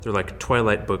They're like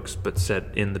Twilight books, but set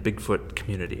in the Bigfoot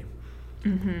community.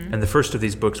 Mm-hmm. And the first of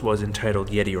these books was entitled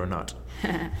Yeti or Not.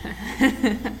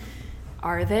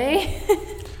 Are they?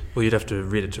 Well, you'd have to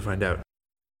read it to find out.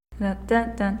 Dun,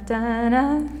 dun, dun, dun,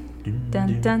 dun. Dun,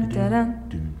 dun, dun,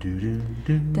 dun.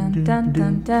 Dun, dun,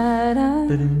 dun, dun,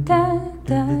 dun,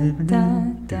 dun,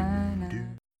 dun,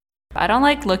 dun. I don't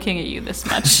like looking at you this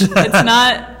much.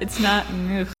 It's not.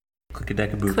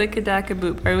 Click-a-dack-a-boop.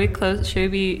 Click-a-dack-a-boop. Are we close? Should we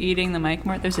be eating the mic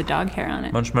more? There's a dog hair on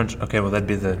it. Munch, munch. Okay, well, that'd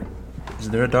be the... Is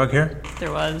there a dog hair?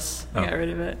 There was. I got rid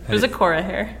of it. I It was a Cora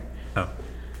hair. Oh,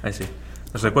 I see.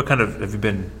 I was like, what kind of... Have you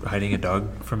been hiding a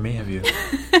dog from me? Have you...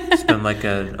 It's been like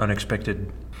an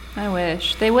unexpected... I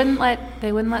wish. They wouldn't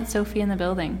let Sophie in the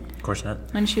building. Of course not.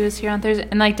 When she was here on Thursday.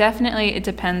 And like definitely it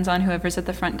depends on whoever's at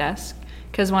the front desk.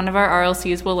 Because one of our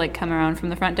RLCs will like come around from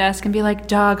the front desk and be like,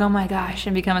 dog, oh my gosh,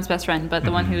 and become its best friend. But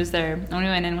the one who was there when we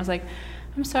went in was like,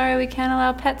 I'm sorry, we can't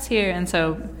allow pets here. And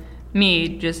so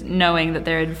me just knowing that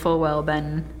there had full well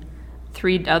been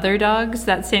 3 other dogs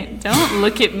that same... Don't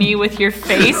look at me with your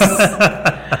face.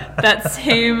 That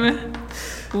same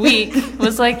week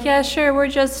was like, yeah, sure, we're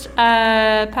just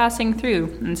passing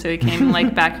through. And so he came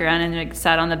like back around and like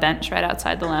sat on the bench right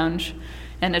outside the lounge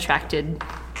and attracted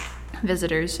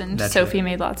visitors, and Naturally. Sophie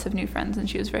made lots of new friends, and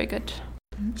she was very good.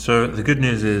 So the good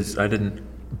news is I didn't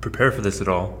prepare for this at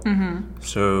all. Mm-hmm.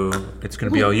 So it's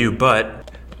going to be all you, but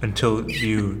until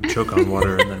you choke on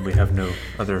water and then we have no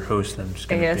other host, I'm just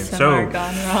going to do so.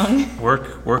 Gone wrong.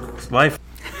 Work, life.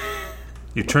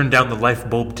 You turned down the life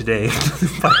bulb today.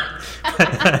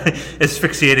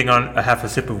 Asphyxiating on a half a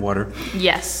sip of water.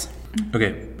 Yes.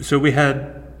 Okay, so we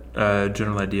had a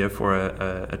general idea for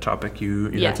a topic. You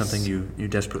Yes. had something you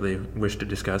desperately wish to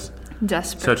discuss.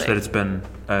 Desperately. Such that it's been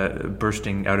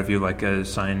bursting out of you like a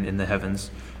sign in the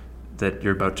heavens that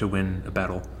you're about to win a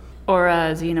battle. Or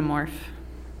a xenomorph.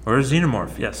 Or a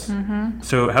xenomorph, yes. Mm-hmm.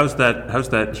 So how's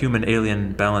that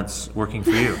human-alien balance working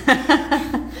for you?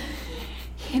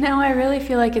 You know, I really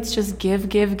feel like it's just give,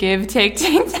 take.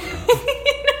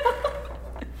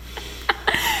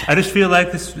 I just feel like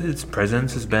its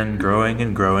presence has been growing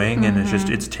and growing, and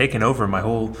it's taken over my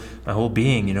whole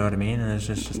being. You know what I mean? And it's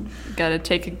just Gotta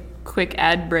take a quick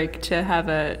ad break to have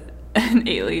an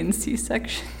alien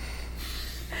C-section.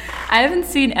 I haven't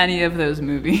seen any of those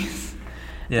movies.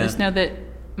 yeah. I just know that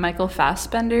Michael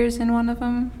Fassbender's in one of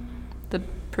them, the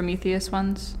Prometheus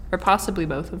ones, or possibly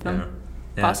both of them.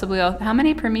 Yeah. Possibly all. How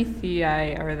many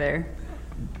Promethei are there?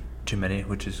 Too many,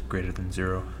 which is greater than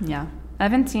 0. Yeah, I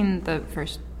haven't seen the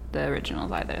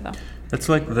originals either, though. That's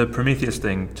like the Prometheus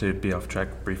thing, to be off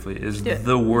track briefly, is Yeah.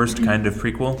 the worst kind of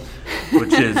prequel,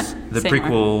 which is the Same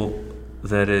prequel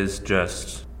that is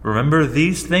just, remember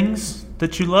these things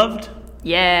that you loved?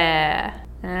 Yeah.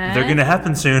 They're going to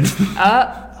happen soon.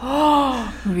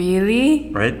 Oh, really?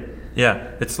 Right?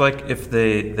 Yeah. It's like if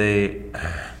they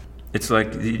it's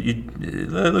like, you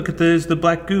look at this, the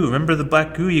black goo. Remember the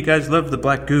black goo? You guys love the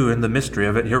black goo and the mystery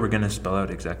of it. Here we're going to spell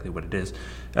out exactly what it is.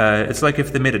 It's like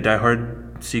if they made a Die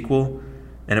Hard sequel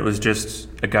and it was just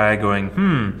a guy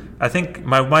going, I think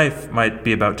my wife might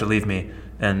be about to leave me.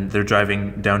 And they're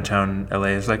driving downtown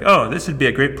LA. It's like, oh, this would be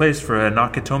a great place for a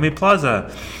Nakatomi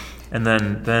Plaza. And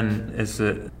then it's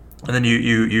and then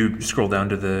you scroll down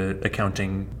to the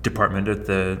accounting department at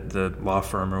the law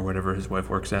firm or whatever his wife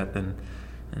works at, and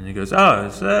he goes,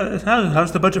 how's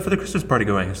the budget for the Christmas party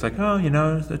going? It's like,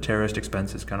 the terrorist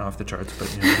expense is kind of off the charts, but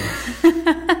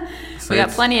We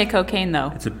got plenty of cocaine,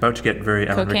 though. It's about to get very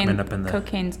Alan Rickman up in the...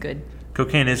 Cocaine's good.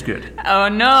 Cocaine is good. Oh,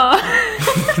 no.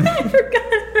 I forgot.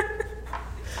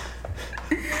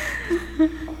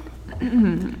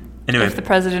 Anyway. If the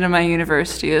president of my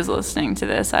university is listening to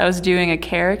this, I was doing a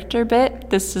character bit.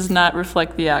 This does not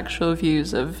reflect the actual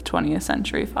views of 20th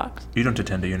Century Fox. You don't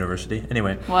attend a university.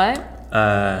 Anyway. What?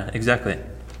 Exactly.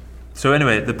 So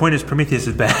anyway, the point is Prometheus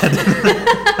is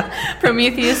bad.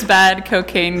 Prometheus bad,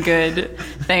 cocaine good.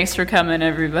 Thanks for coming,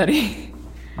 everybody.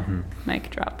 Mm-hmm. Mic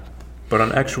drop. But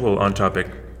on actual on-topic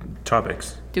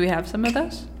topics, Do we have some of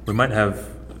those? we might have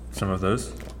some of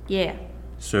those. Yeah.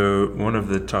 So one of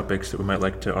the topics that we might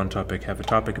like to on-topic have a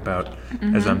topic about,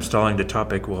 as I'm stalling the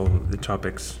topic, the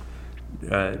topic's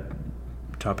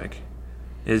topic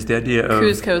is the idea of...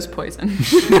 Cusco's poison.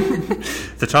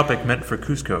 The topic meant for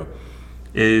Cusco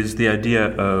is the idea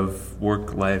of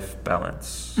work-life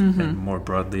balance, and more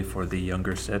broadly for the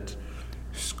younger set,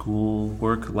 school,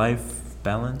 work-life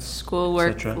balance, School,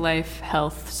 work, etc. life,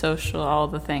 health, social, all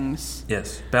the things.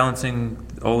 Yes, balancing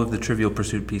all of the Trivial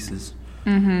Pursuit pieces.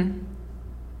 Mm-hmm.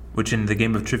 Which in the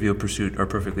game of Trivial Pursuit are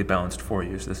perfectly balanced for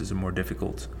you, so this is a more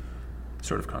difficult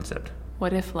sort of concept.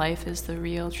 What if life is the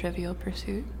real Trivial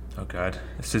Pursuit? Oh God,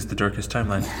 this is the darkest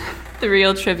timeline. The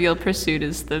real Trivial Pursuit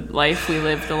is the life we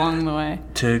lived along the way.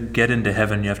 To get into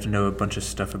heaven, you have to know a bunch of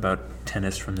stuff about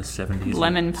tennis from the 70s.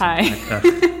 Lemon pie. Like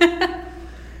that.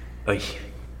 Oy.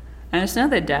 I just know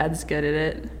that Dad's good at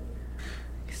it.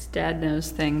 'Cause Dad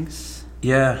knows things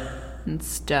Yeah. and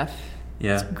stuff.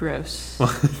 Yeah. It's gross.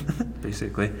 Well,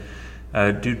 basically.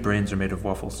 Dude brains are made of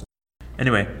waffles.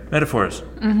 Anyway, metaphors.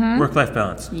 Mm-hmm. Work-life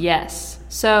balance. Yes.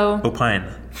 So Opine.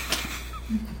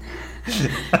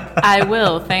 I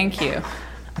will, thank you.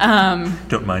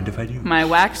 Don't mind if I do. My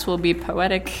wax will be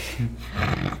poetic.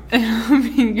 It'll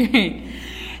be great.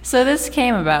 So this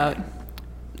came about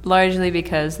largely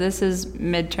because this is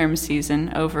midterm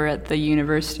season over at the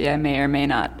university I may or may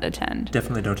not attend.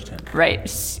 Definitely don't attend.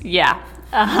 Right, yeah.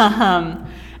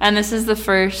 And this is the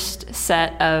first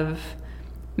set of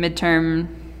midterm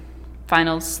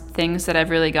finals things that I've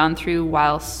really gone through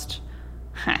whilst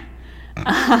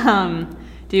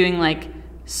doing like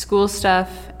school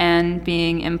stuff and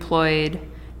being employed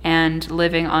and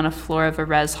living on a floor of a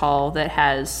res hall that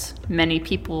has many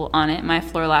people on it. My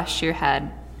floor last year had,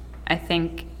 I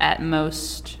think, at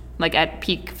most, like at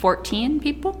peak 14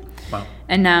 people. Wow.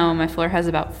 And now my floor has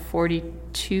about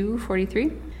 42,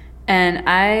 43. And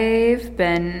I've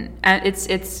been,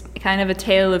 it's kind of a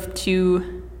tale of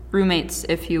two roommates,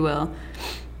 if you will,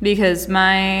 because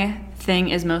my thing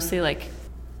is mostly like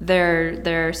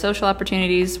there are social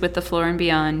opportunities with the floor and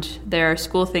beyond. There are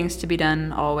school things to be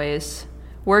done always.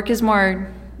 Work is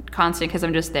more constant because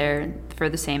I'm just there for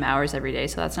the same hours every day,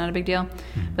 so that's not a big deal.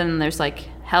 But then there's like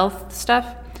health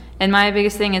stuff. And my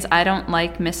biggest thing is I don't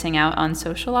like missing out on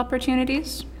social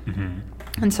opportunities.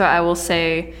 Mm-hmm. And so I will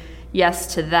say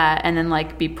yes to that and then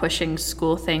like be pushing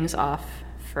school things off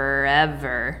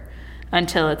forever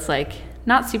until it's like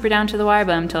not super down to the wire,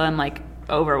 but until I'm like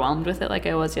overwhelmed with it like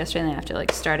I was yesterday, and then I have to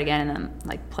like start again and then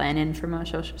like plan in for more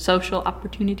social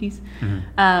opportunities.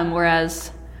 Mm-hmm.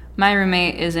 Whereas my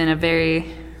roommate is in a very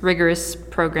rigorous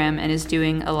program and is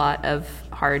doing a lot of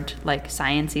hard like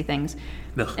sciencey things.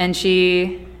 Ugh. And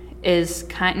she is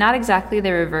not exactly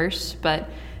the reverse, but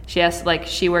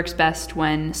she works best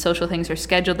when social things are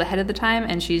scheduled ahead of the time,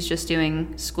 and she's just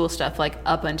doing school stuff like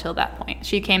up until that point.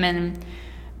 She came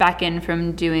back in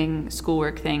from doing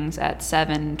schoolwork things at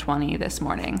 7:20 this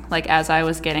morning, like as I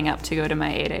was getting up to go to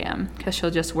my 8 a.m. because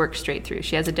she'll just work straight through.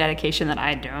 She has a dedication that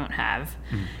I don't have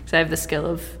because I have the skill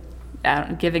of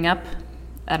giving up.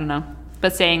 I don't know,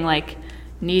 but saying like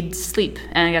need sleep,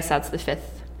 and I guess that's the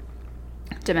fifth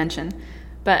dimension.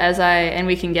 But and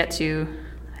we can get to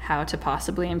how to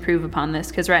possibly improve upon this,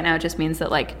 because right now it just means that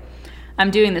like I'm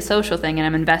doing the social thing and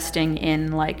I'm investing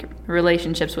in like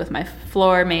relationships with my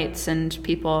floor mates and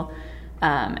people,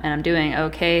 and I'm doing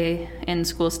okay in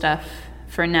school stuff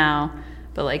for now,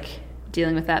 but like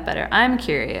dealing with that better. I'm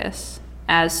curious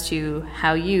as to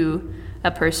how you,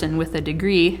 a person with a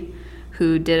degree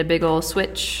who did a big old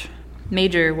switch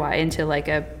major into like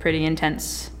a pretty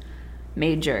intense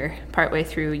major partway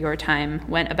through your time,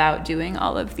 went about doing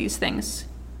all of these things.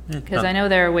 Because I know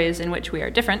there are ways in which we are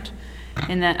different,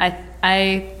 in that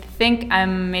I think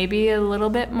I'm maybe a little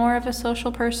bit more of a social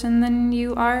person than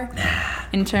you are,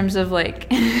 in terms of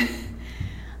like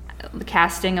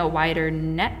casting a wider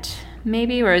net,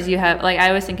 maybe. Whereas you have, like, I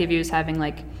always think of you as having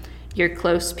like your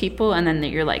close people, and then that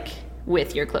you're like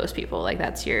with your close people, like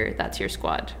that's your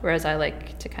squad. Whereas I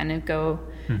like to kind of go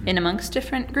in amongst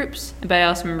different groups. But I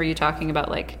also remember you talking about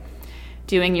like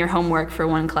doing your homework for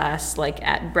one class like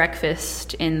at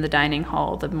breakfast in the dining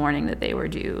hall the morning that they were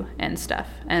due and stuff,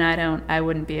 and I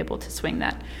wouldn't be able to swing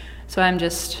that. So I'm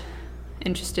just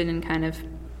interested in kind of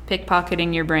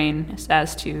pickpocketing your brain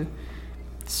as to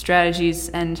strategies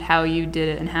and how you did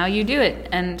it and how you do it.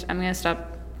 And I'm gonna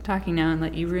stop talking now and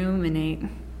let you ruminate.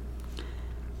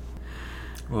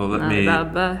 Well, let me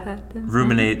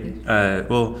ruminate.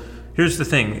 Well, here's the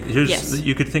thing.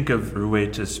 You could think of a way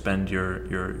to spend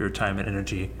your time and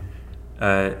energy.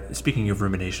 Speaking of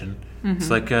rumination, it's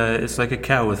like a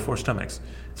cow with 4 stomachs.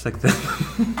 It's like the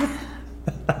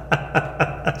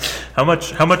how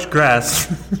much grass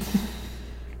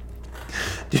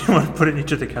do you want to put in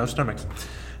each of the cow stomachs?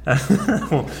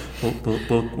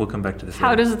 We'll come back to this.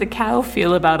 How does the cow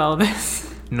feel about all this?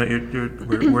 No,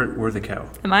 we're the cow.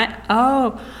 Am I?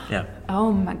 Oh. Yeah.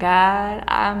 Oh my God,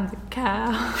 I'm the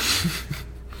cow.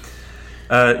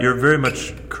 You're very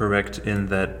much correct in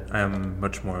that I am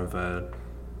much more of a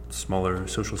smaller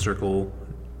social circle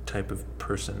type of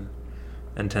person,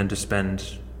 and tend to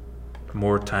spend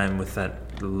more time with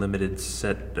that limited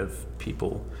set of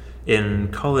people. In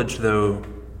college, though,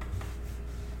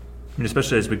 and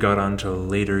especially as we got on to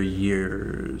later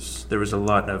years, there was a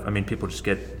lot of, people just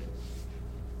get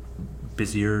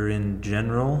busier in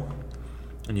general,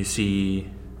 and you see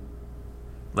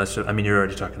less of, I mean, you're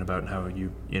already talking about how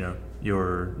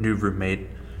your new roommate,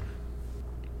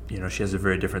 she has a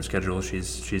very different schedule.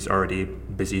 She's already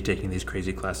busy taking these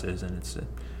crazy classes, and it's,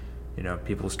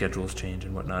 people's schedules change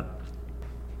and whatnot.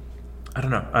 I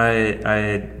don't know.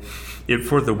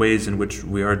 For the ways in which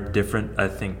we are different, I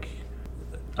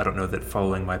don't know that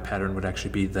following my pattern would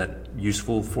actually be that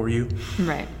useful for you.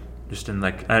 Right. Just in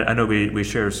I know we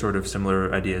share sort of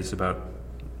similar ideas about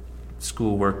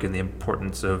schoolwork and the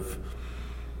importance of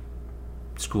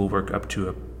schoolwork up to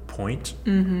a point,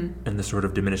 and the sort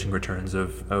of diminishing returns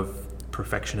of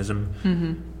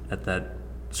perfectionism at that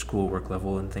schoolwork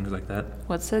level and things like that.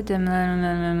 What's the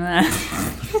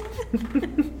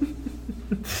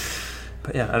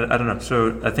But yeah, I don't know.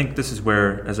 So I think this is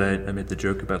where, as I made the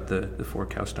joke about the 4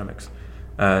 cow stomachs,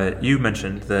 you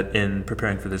mentioned that in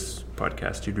preparing for this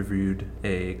podcast, you'd reviewed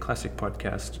a classic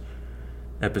podcast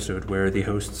episode where the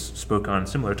hosts spoke on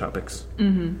similar topics.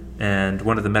 And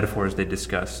one of the metaphors they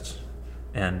discussed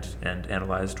and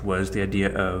analyzed was the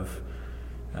idea of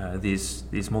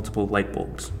these multiple light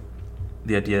bulbs.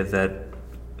 The idea that,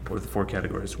 or the 4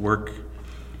 categories: work,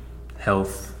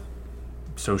 health,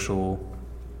 social.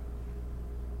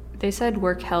 They said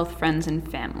work, health, friends, and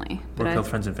family. Work, health,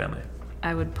 friends, and family.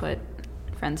 I would put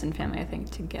friends and family, I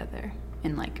think, together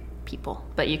in people.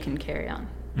 But you can carry on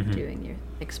doing your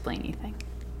explainy thing.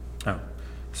 Oh,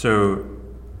 so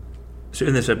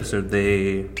in this episode,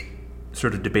 they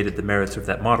sort of debated the merits of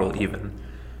that model. Even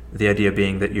the idea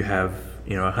being that you have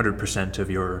 100% of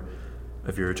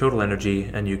your total energy,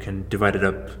 and you can divide it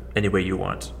up any way you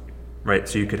want, right?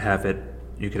 So you could have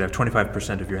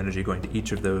 25% of your energy going to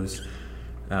each of those.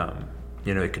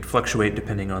 It could fluctuate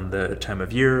depending on the time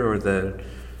of year or the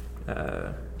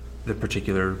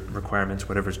particular requirements,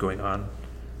 whatever's going on.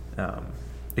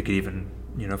 It could even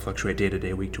fluctuate day to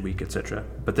day, week to week, etc.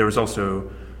 But there was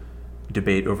also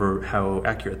debate over how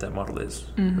accurate that model is,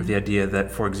 with the idea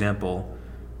that, for example,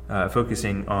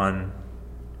 focusing on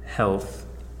health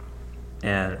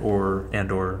and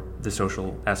or the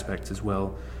social aspects as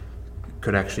well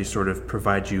could actually sort of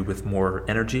provide you with more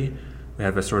energy. We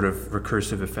have a sort of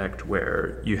recursive effect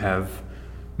where you have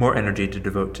more energy to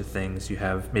devote to things. You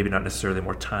have maybe not necessarily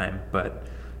more time, but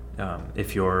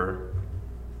if your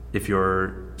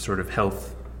sort of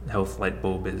health light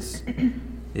bulb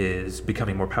is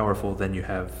becoming more powerful, then you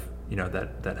have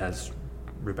that has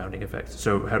rebounding effects.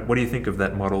 So what do you think of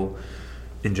that model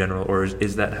in general, or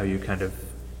is that how you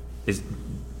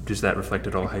does that reflect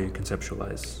at all how you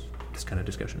conceptualize this kind of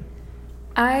discussion?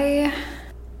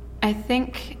 I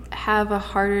think have a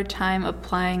harder time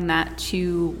applying that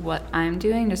to what I'm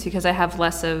doing, just because I have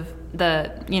less of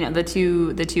the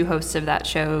two hosts of that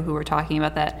show who were talking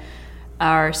about that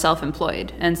are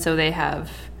self-employed, and so they have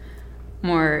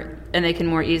more, and they can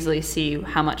more easily see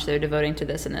how much they're devoting to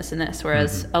this and this and this,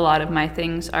 whereas a lot of my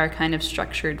things are kind of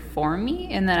structured for me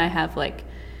in that I have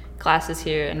classes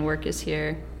here and work is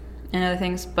here and other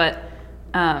things. But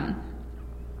I've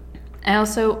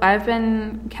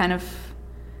been kind of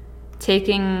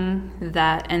taking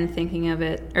that and thinking of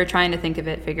it, or trying to think of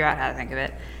it, figure out how to think of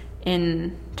it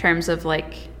in terms of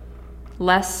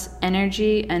less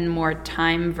energy and more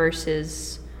time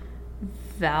versus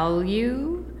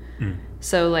value.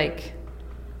 So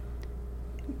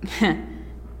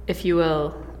if you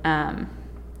will,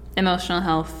 emotional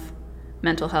health,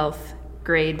 mental health,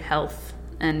 grade health,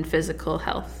 and physical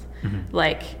health.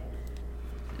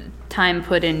 Time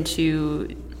put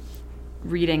into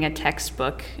reading a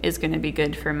textbook is going to be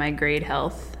good for my grade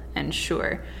health, and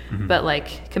sure. But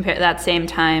compare that same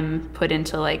time put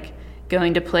into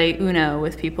going to play Uno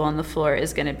with people on the floor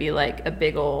is going to be a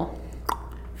big ol'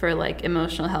 for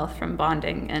emotional health from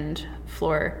bonding and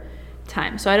floor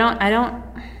time. So I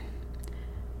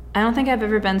don't think I've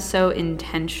ever been so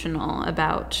intentional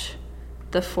about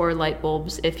the 4 light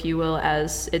bulbs, if you will,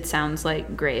 as it sounds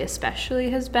like Gray especially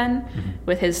has been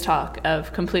with his talk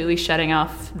of completely shutting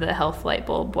off the health light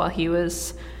bulb while he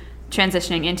was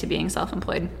transitioning into being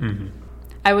self-employed.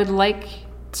 I would like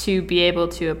to be able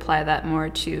to apply that more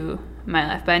to my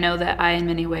life, but I know that I, in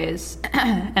many ways,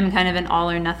 am kind of an all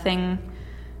or nothing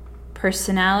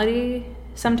personality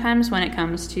sometimes when it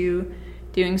comes to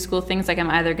doing school things. I'm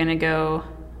either going to go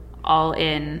all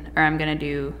in or I'm going to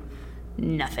do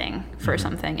nothing for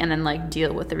something and then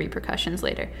deal with the repercussions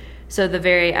later. So the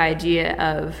very idea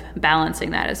of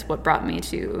balancing that is what brought me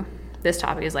to this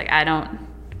topic. Is I don't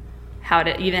how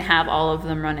to even have all of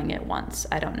them running at once.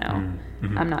 I don't know.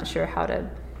 I'm not sure how to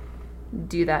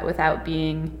do that without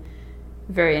being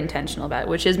very intentional about it,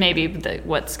 which is maybe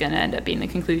what's going to end up being the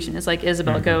conclusion is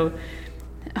Isabel, go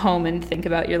home and think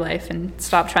about your life and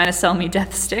stop trying to sell me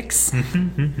death sticks.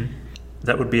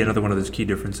 That would be another one of those key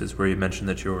differences where you mentioned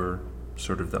that you're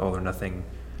sort of the all or nothing.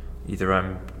 Either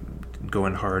I'm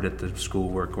going hard at the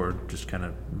schoolwork or just kind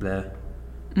of bleh.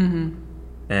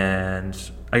 Mm-hmm.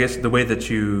 And I guess the way that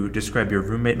you describe your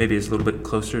roommate maybe is a little bit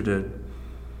closer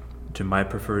to my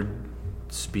preferred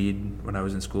speed when I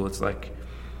was in school. It's like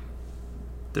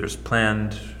there's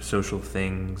planned social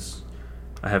things.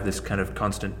 I have this kind of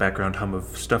constant background hum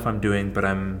of stuff I'm doing, but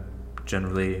I'm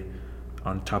generally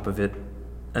on top of it.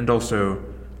 And also,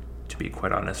 to be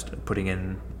quite honest, putting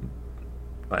in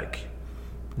like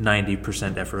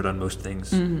 90% effort on most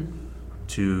things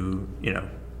to,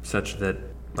 such that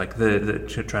like the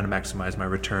trying to maximize my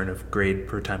return of grade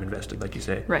per time invested, like you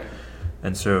say. Right.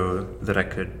 And so that I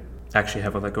could actually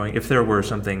have a lot going. If there were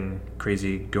something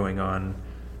crazy going on,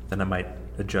 then I might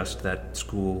adjust that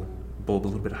school bulb a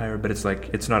little bit higher. But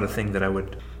it's not a thing that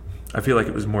I feel like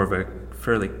it was more of a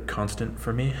fairly constant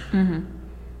for me. Mm-hmm.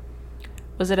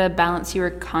 Was it a balance you were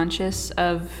conscious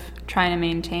of trying to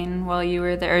maintain while you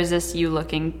were there? Or is this you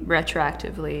looking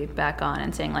retroactively back on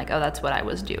and saying like, oh, that's what I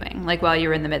was doing? Like while you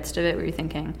were in the midst of it, were you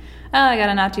thinking, oh, I got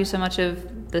to not do so much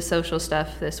of the social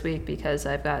stuff this week because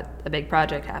I've got a big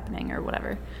project happening or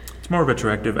whatever? It's more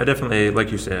retroactive. I definitely,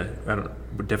 like you said,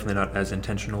 we're definitely not as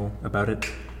intentional about it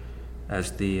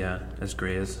as as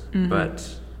Gray is. Mm-hmm.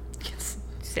 But You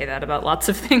say that about lots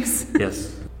of things.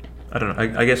 yes, I don't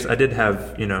know. I guess I did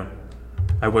have,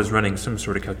 I was running some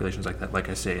sort of calculations like that. Like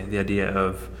I say, the idea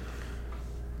of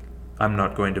I'm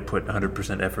not going to put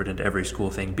 100% effort into every school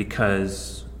thing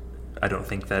because I don't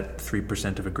think that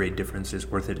 3% of a grade difference is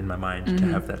worth it in my mind to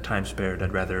have that time spared.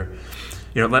 I'd rather,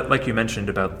 like you mentioned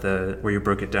about where you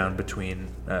broke it down between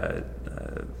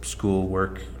school,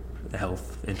 work,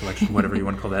 health, intellectual, whatever you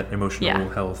want to call that, emotional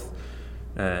health,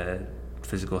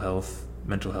 physical health,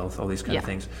 mental health, all these kind of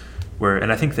things.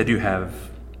 And I think they do have.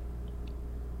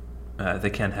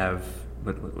 They can have,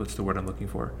 what's the word I'm looking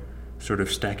for? Sort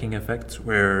of stacking effects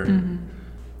where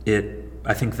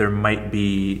I think there might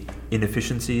be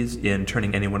inefficiencies in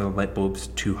turning any one of the light bulbs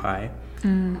too high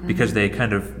because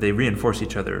they reinforce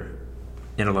each other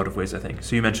in a lot of ways, I think.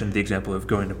 So you mentioned the example of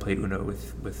going to play Uno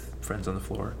with friends on the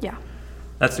floor. Yeah.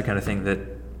 That's the kind of thing that,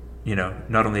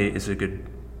 not only is a good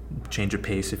change of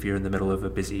pace if you're in the middle of a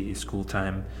busy school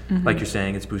time, like you're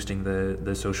saying, it's boosting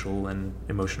the social and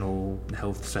emotional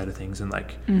health side of things, and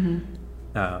like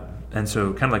and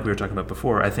so kind of like we were talking about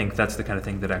before, I think that's the kind of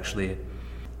thing that actually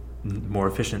more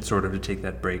efficient sort of to take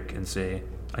that break and say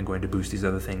I'm going to boost these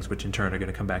other things, which in turn are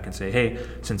going to come back and say, hey,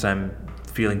 since I'm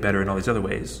feeling better in all these other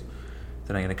ways,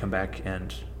 then I'm going to come back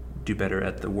and do better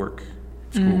at the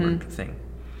schoolwork thing.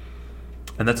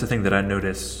 And that's the thing that I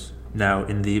notice now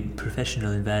in the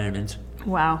professional environment.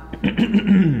 Wow.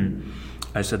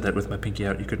 I said that with my pinky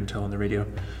out. You couldn't tell on the radio.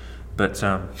 But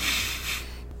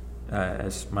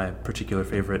as my particular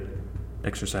favorite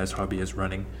exercise hobby is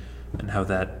running, and how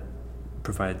that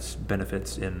provides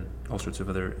benefits in all sorts of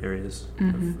other areas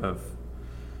of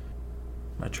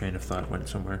my train of thought went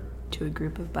somewhere. To a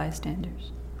group of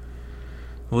bystanders.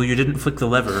 Well, you didn't flick the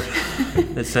lever.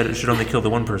 It said it should only kill the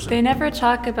one person. They never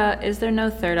talk about, is there no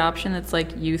third option that's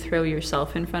like you throw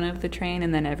yourself in front of the train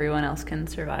and then everyone else can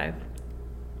survive?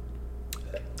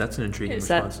 That's an intriguing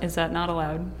response. Is that not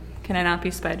allowed? Can I not be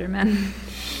Spider-Man?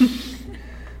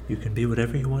 You can be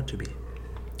whatever you want to be.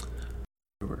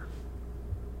 Sure.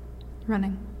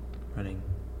 Running.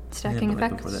 Stacking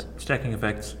effects. Stacking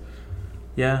effects.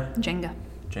 Yeah. Jenga.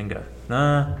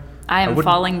 Nah. I am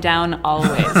falling down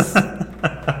always.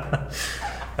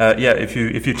 If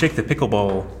you take the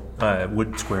pickleball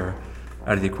wood square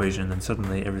out of the equation, then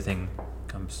suddenly everything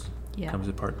comes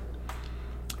apart.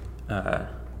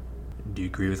 Do you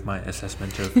agree with my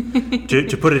assessment of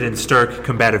to put it in stark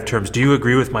combative terms? Do you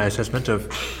agree with my assessment of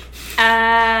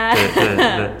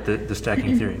the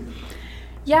stacking theory?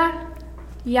 Yeah.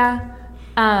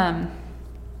 I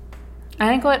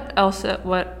think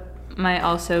what might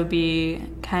also be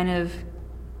kind of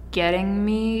getting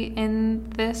me in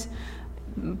this,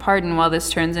 pardon while this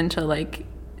turns into like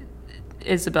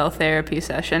Isabel therapy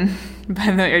session,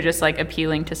 by the way, or just like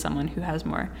appealing to someone who has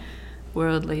more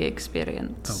worldly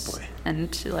experience. Oh boy. And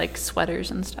to like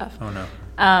sweaters and stuff. Oh no.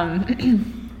 I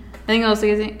think also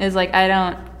is like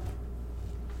I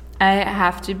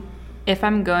have to, if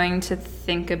I'm going to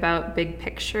think about big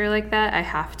picture like that, I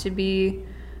have to be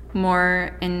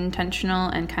more intentional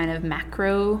and kind of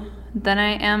macro than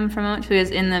I am for a moment, because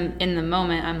in the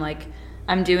moment I'm like,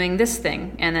 I'm doing this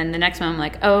thing, and then the next moment I'm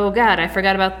like, oh god, I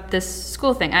forgot about this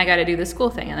school thing, I gotta do this school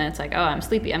thing, and then it's like, oh, I'm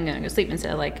sleepy, I'm gonna go sleep,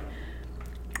 instead of like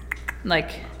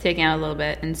taking out a little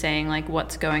bit and saying like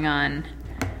what's going on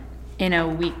in a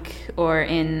week or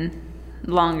in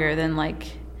longer than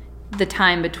like the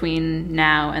time between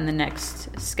now and the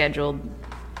next scheduled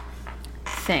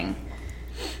thing.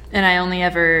 And I only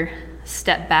ever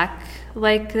step back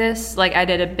like this. Like I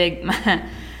did a big,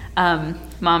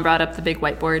 Mom brought up the big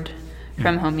whiteboard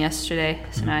from home yesterday.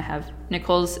 So now I have,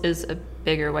 Nicole's is a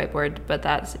bigger whiteboard, but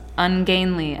that's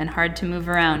ungainly and hard to move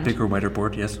around. Bigger, whiter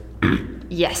board, yes.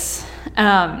 Yes.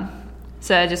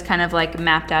 So I just kind of like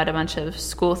mapped out a bunch of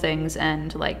school things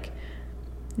and like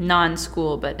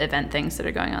non-school but event things that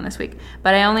are going on this week.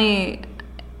 But I only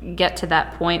get to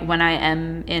that point when I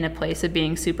am in a place of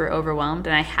being super overwhelmed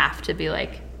and I have to be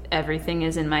like, everything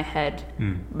is in my head.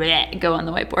 Bleh, go on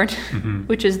the whiteboard,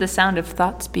 which is the sound of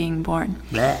thoughts being born.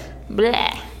 Bleh.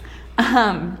 Bleh.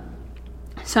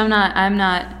 So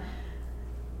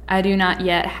I do not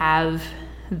yet have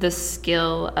the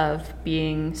skill of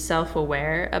being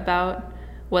self-aware about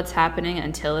what's happening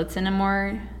until it's in a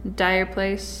more dire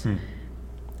place.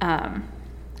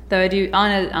 Though I do,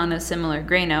 on a similar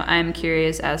grain note, I'm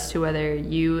curious as to whether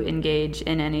you engage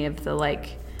in any of the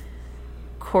like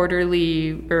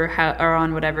quarterly or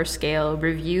on whatever scale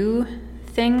review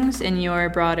things in your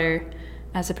broader,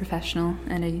 as a professional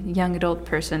and a young adult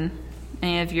person,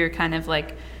 any of your kind of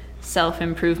like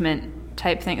self-improvement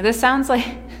type thing. This sounds like,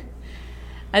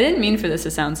 I didn't mean for this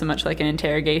to sound so much like an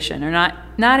interrogation, or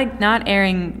not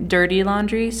airing dirty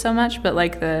laundry so much, but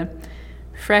like the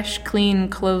fresh, clean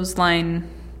clothesline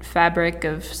fabric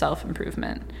of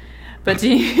self-improvement. But do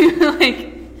you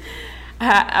like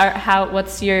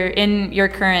what's in your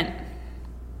current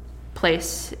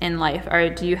place in life, or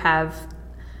do you have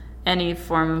any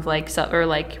form of like or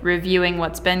like reviewing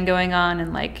what's been going on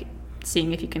and like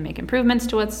seeing if you can make improvements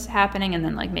to what's happening and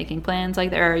then like making plans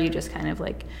like that, or are you just kind of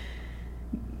like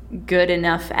good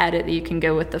enough at it that you can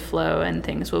go with the flow and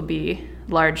things will be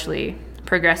largely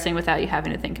progressing without you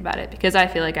having to think about it? Because I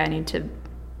feel like I need to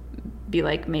be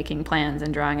like making plans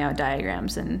and drawing out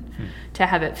diagrams and to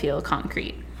have it feel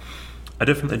concrete. I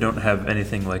definitely don't have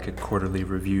anything like a quarterly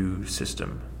review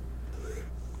system.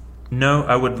 No,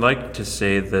 I would like to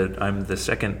say that I'm the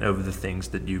second of the things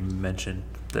that you mentioned,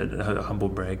 that humble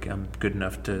brag, I'm good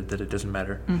enough that it doesn't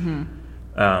matter.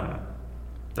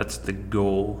 That's the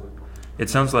goal. It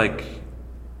sounds like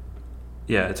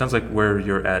where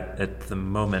you're at the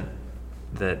moment,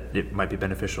 that it might be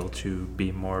beneficial to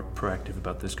be more proactive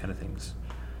about this kind of things,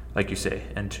 like you say,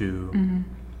 and to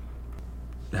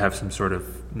have some sort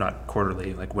of, not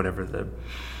quarterly, like whatever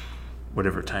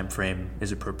time frame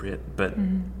is appropriate, but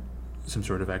some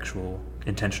sort of actual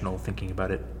intentional thinking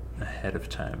about it ahead of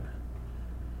time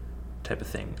type of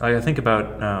thing. Like I think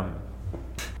about,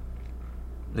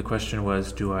 the question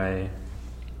was, do I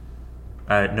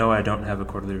no, I don't have a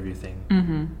quarterly review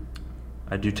thing.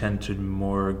 I do tend to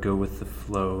more go with the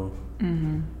flow,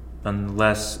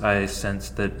 unless I sense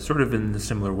that, sort of in a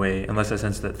similar way, unless I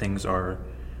sense that things are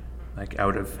like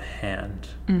out of hand.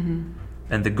 And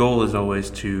the goal is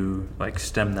always to like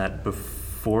stem that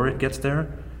before it gets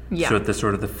there. Yeah. So at the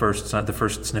sort of the first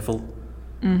sniffle,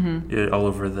 all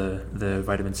over the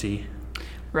vitamin C,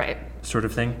 right, sort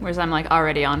of thing. Whereas I'm like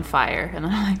already on fire, and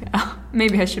I'm like, oh,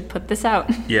 maybe I should put this out.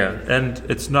 Yeah, and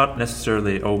it's not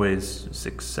necessarily always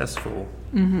successful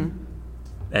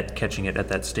at catching it at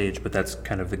that stage, but that's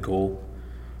kind of the goal,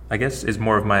 I guess, is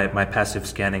more of my passive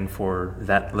scanning for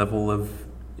that level of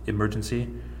emergency,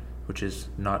 which is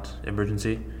not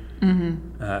emergency,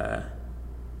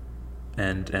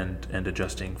 and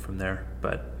adjusting from there.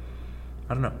 But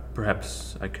I don't know,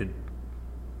 perhaps I could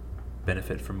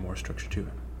benefit from more structure too.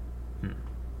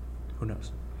 Who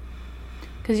knows?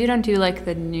 Because you don't do like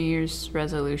the New Year's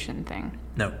resolution thing.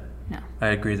 No. I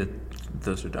agree that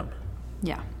those are dumb.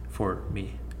 Yeah. For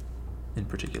me, in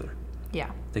particular.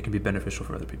 Yeah. They can be beneficial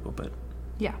for other people, but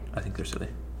yeah, I think they're silly.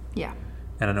 Yeah.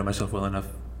 And I know myself well enough.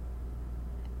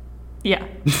 Yeah.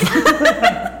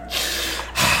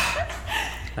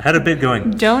 I had a bit going.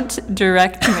 Don't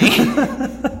direct me.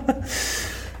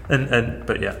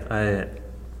 But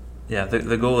yeah,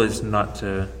 the goal is not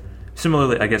to,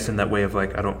 similarly, I guess, in that way of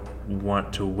like, I don't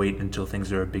want to wait until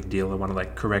things are a big deal. I want to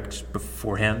like correct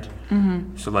beforehand.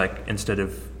 So like, instead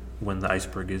of when the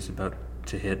iceberg is about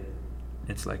to hit,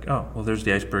 it's like, oh, well, there's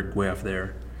the iceberg way off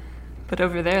there. But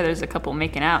over there's a couple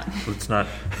making out. Well, it's not.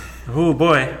 Oh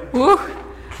boy. Woo.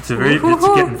 It's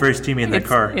getting very steamy in that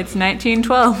car. It's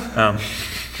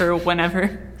 1912. Or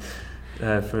whenever.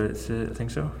 I think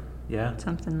so. Yeah.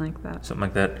 Something like that.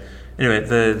 Anyway,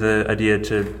 the idea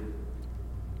to,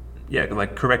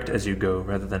 like correct as you go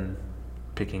rather than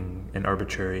picking an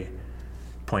arbitrary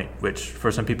point, which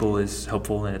for some people is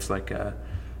helpful, and it's like a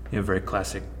very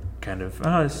classic kind of,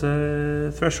 it's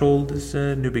a threshold, it's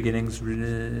new beginnings,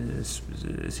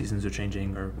 seasons are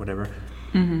changing or whatever.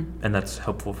 And that's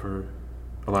helpful for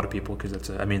a lot of people because that's,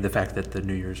 the fact that the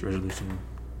New Year's resolution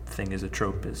thing is a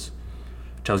trope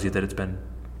tells you that it's been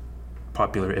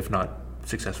popular, if not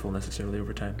successful necessarily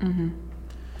over time.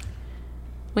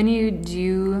 When you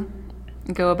do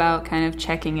go about kind of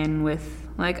checking in with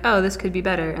like, oh, this could be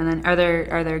better, and then are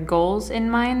there goals in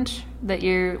mind that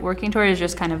you're working toward, or is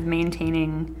just kind of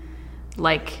maintaining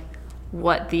like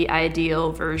what the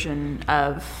ideal version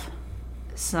of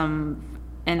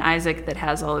an Isaac that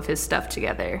has all of his stuff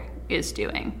together is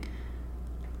doing?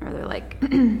 Or they're like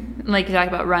like you talk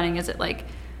about running, is it like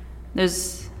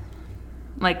there's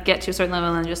like get to a certain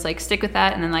level and just like stick with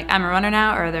that and then like I'm a runner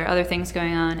now, or are there other things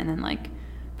going on? And then like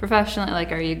professionally,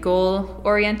 like are you goal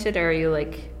oriented, or are you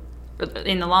like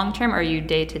in the long term, or are you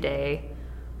day to day?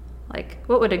 Like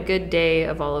what would a good day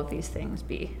of all of these things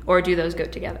be, or do those go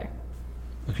together?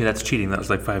 Okay, that's cheating. That was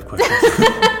like 5 questions.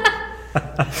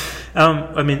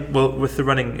 Well, with the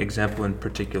running example in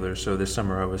particular, so this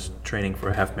summer I was training for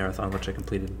a half marathon, which I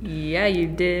completed. Yeah, you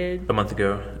did. A month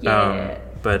ago. Yeah.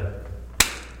 But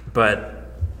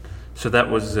so that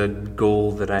was a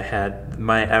goal that I had.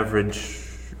 My average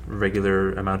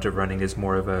regular amount of running is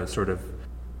more of a sort of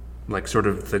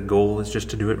the goal is just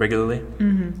to do it regularly.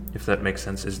 If that makes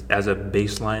sense, is as a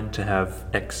baseline to have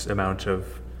X amount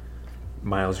of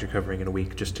miles you're covering in a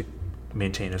week just to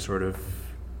maintain a sort of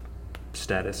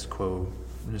status quo,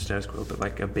 but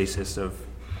like a basis of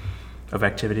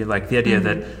activity. Like the idea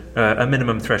that a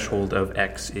minimum threshold of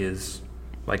X is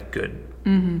like good.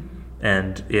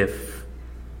 And if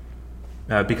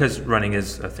because running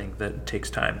is a thing that takes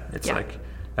time, it's like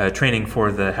training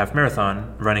for the half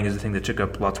marathon, running is a thing that took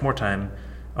up lots more time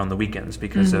on the weekends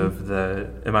because of the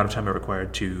amount of time it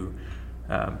required to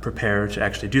prepare to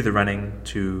actually do the running,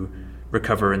 to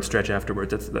recover and stretch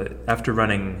afterwards. After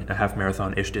running a half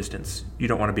marathon-ish distance, you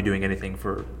don't want to be doing anything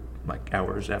for like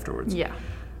hours afterwards. Yeah.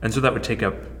 And so that would take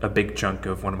up a big chunk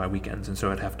of one of my weekends, and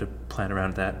so I'd have to plan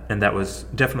around that. And that was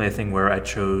definitely a thing where I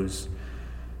chose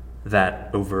that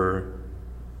over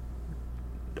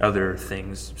other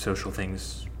things, social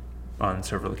things, on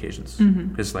several occasions.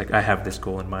 Because like I have this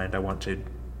goal in mind, I want to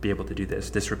be able to do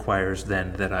this. This requires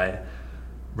then that I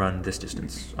run this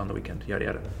distance on the weekend, yada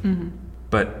yada.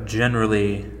 But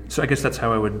generally, so I guess that's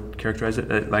how I would characterize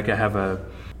it. Like I have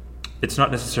it's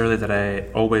not necessarily that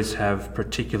I always have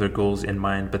particular goals in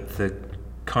mind, but the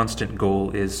constant goal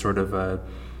is sort of a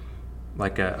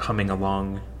humming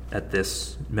along at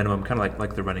this minimum, kind of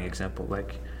like the running example.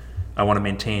 Like I want to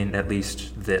maintain at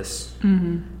least this,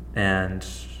 and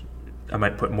I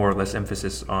might put more or less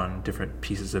emphasis on different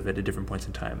pieces of it at different points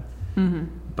in time.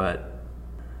 But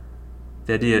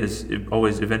the idea is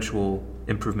always eventual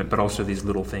improvement, but also these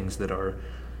little things that are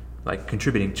like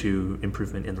contributing to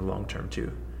improvement in the long term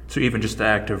too. So even just the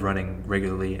act of running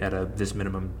regularly at this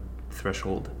minimum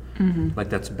threshold, like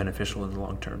that's beneficial in the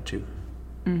long term too.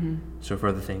 So for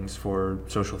other things, for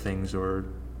social things or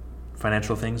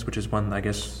financial things, which is one, I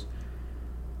guess,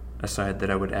 aside that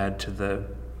I would add to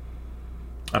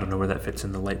I don't know where that fits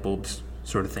in the light bulbs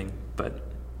sort of thing, but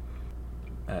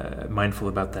mindful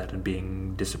about that and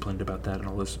being disciplined about that and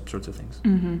all those sorts of things.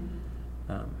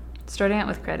 Starting out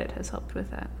with credit has helped with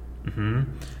that. They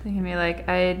can be like,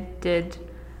 I did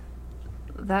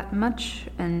that much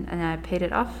and I paid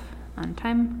it off on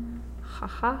time,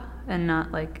 and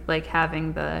not like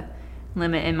having the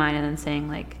limit in mind and then saying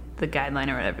like the guideline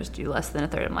or whatever is do less than a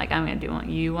third. I'm like, I'm going to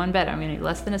do you one better. I'm going to do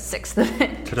less than a sixth of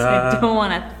it because I don't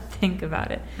want to think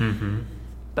about it.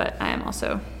 But I am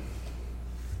also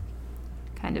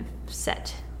kind of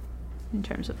set in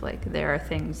terms of like there are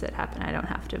things that happen. I don't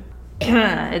have to.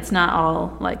 It's not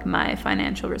all like my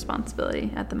financial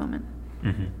responsibility at the moment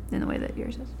in the way that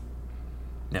yours is.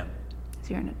 Yeah. Because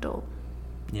you're an adult.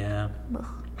 Yeah.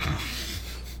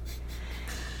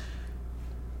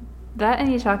 That,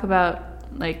 and you talk about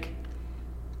like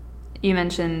you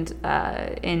mentioned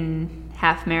in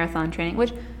half marathon training,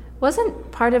 which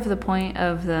wasn't part of the point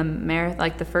of the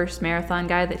the first marathon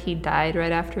guy that he died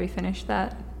right after he finished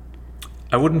that.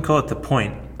 I wouldn't call it the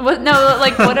point. No,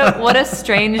 like what a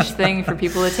strange thing for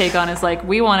people to take on is like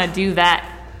we want to do that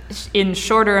in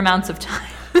shorter amounts of time.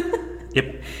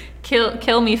 Yep.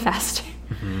 Kill me faster.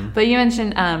 But you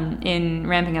mentioned in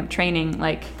ramping up training,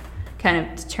 like kind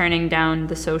of turning down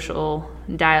the social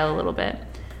dial a little bit.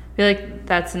 I feel like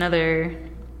that's another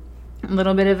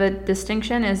little bit of a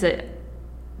distinction. Is it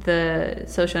the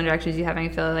social interactions you have, I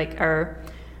feel like, are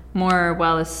more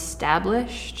well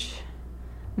established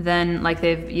than like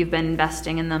you've been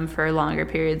investing in them for longer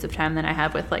periods of time than I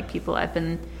have with like people I've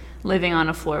been living on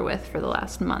a floor with for the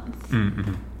last month.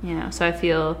 Mm-hmm. You know, so I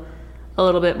feel a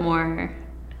little bit more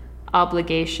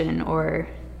obligation or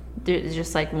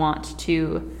just like want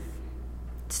to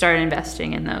start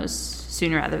investing in those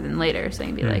sooner rather than later. So you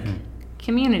can be like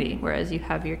community, whereas you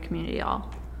have your community all,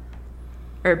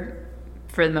 or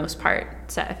for the most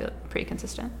part, set. I feel pretty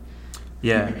consistent.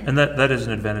 Yeah, and that is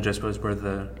an advantage, I suppose, where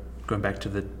going back to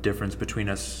the difference between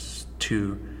us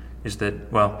two is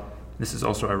that, well, this is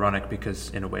also ironic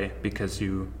because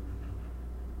you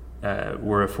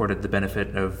were afforded the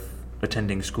benefit of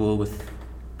attending school with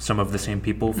some of the same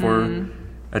people for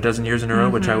a dozen years in a row,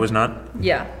 which I was not.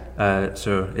 Yeah.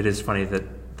 So it is funny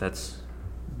that that's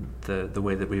the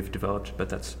way that we've developed, but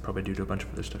that's probably due to a bunch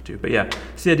of other stuff too. But yeah,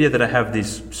 it's the idea that I have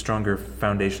these stronger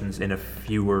foundations in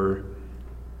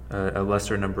a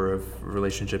lesser number of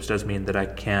relationships does mean that I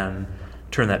can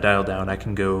turn that dial down. I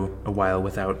can go a while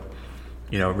without,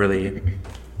 really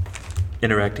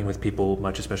interacting with people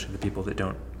much, especially the people that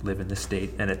don't live in this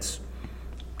state, and it's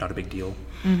not a big deal.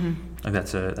 Like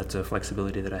that's a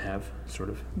flexibility that I have, sort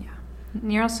of. Yeah.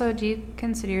 You're also, do you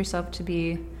consider yourself to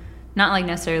be not like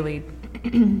necessarily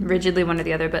rigidly one or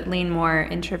the other, but lean more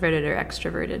introverted or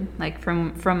extroverted? Like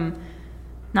from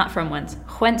not from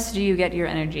whence do you get your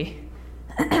energy?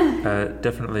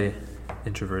 Definitely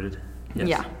introverted. Yes.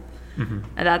 Yeah. Mm-hmm.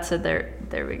 That's it.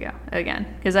 There we go again.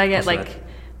 Because I get What's like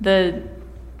the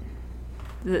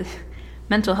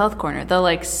mental health corner. The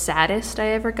like saddest I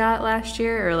ever got last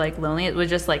year, or like lonely, it was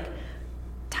just like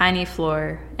tiny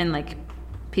floor, and like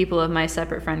people of my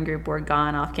separate friend group were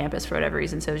gone off campus for whatever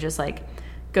reason. So it was just like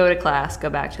go to class, go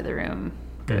back to the room,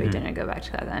 go eat dinner, go back to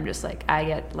class. And I'm just like, I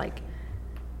get like,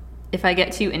 if I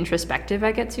get too introspective,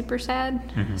 I get super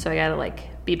sad. So I gotta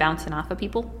like be bouncing off of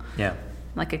people. Yeah.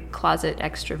 Like a closet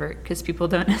extrovert, because people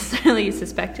don't necessarily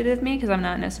suspect it of me, because I'm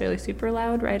not necessarily super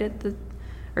loud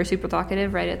or super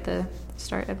talkative right at the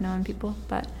start of knowing people.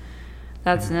 But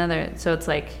that's another. So it's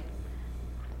like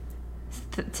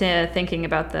thinking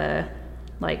about the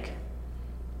like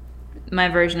my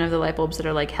version of the light bulbs that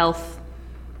are like health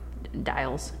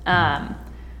dials,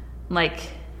 like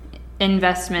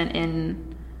investment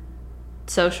in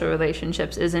social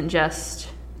relationships isn't just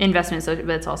investment, but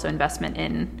it's also investment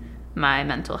in my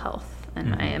mental health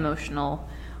and my emotional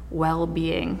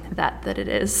well-being that it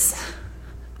is.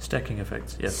 Stacking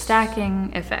effects, yes.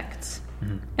 Stacking effects.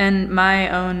 And my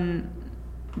own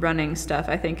running stuff,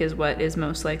 I think, is what is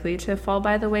most likely to fall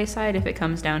by the wayside if it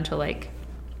comes down to like,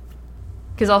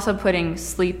 because also putting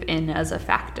sleep in as a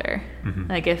factor.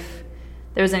 Like if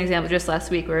there was an example just last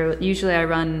week where usually I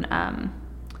run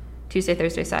Tuesday,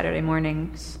 Thursday, Saturday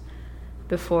mornings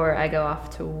before I go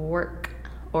off to work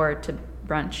or to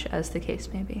brunch, as the case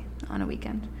may be, on a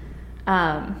weekend.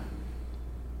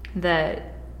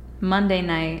 That Monday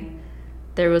night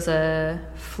there was a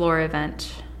floor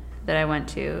event that I went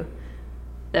to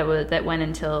that went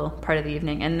until part of the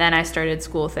evening, and then I started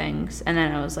school things, and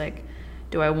then I was like,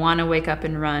 do I want to wake up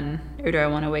and run, or do I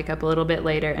want to wake up a little bit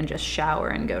later and just shower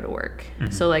and go to work?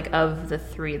 So like of the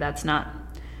three, that's not,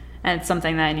 and it's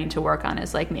something that I need to work on,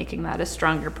 is like making that a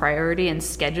stronger priority and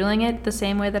scheduling it the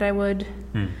same way that I would,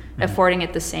 affording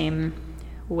it the same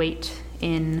weight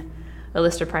in a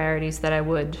list of priorities that I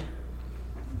would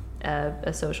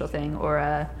a social thing,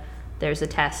 or there's a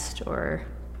test, or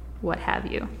what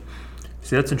have you.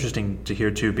 See, that's interesting to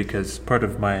hear too, because part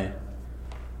of the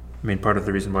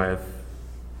reason why I've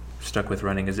stuck with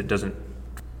running is it doesn't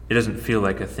feel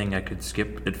like a thing I could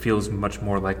skip. It feels much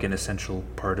more like an essential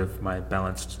part of my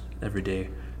balanced everyday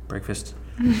breakfast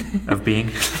of being.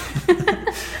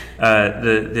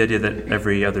 The idea that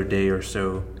every other day or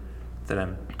so that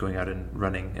I'm going out and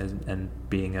running and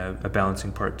being a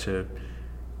balancing part to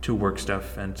work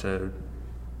stuff and to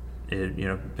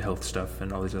health stuff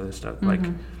and all these other stuff. Like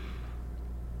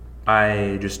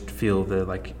I just feel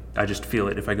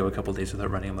it if I go a couple days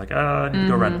without running. I'm like, I need to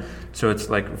go run. So it's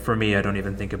like, for me, I don't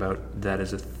even think about that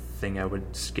as a thing I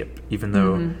would skip, even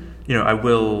though I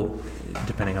will,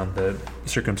 depending on the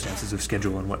circumstances of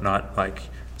schedule and whatnot. Like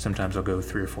sometimes I'll go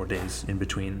 3 or 4 days in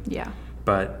between. Yeah.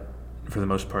 But for the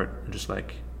most part, I'm just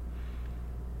like,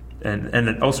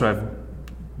 and also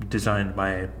I've designed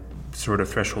my sort of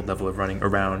threshold level of running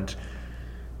around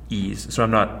ease. So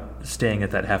I'm not staying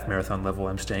at that half marathon level.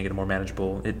 I'm staying at a more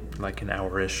manageable, like an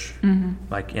hour-ish,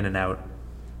 like in and out,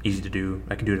 easy to do.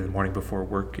 I can do it in the morning before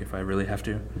work if I really have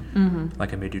to,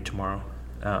 like I may do tomorrow.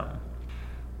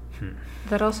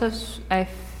 But also,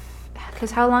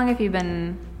 because how long have you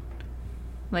been,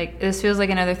 like, this feels like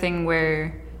another thing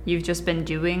where you've just been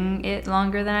doing it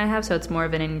longer than I have, so it's more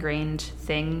of an ingrained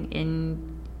thing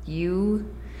in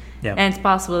you. Yeah. And it's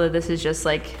possible that this is just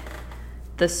like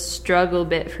the struggle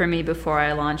bit for me before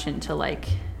I launch into like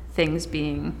things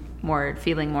feeling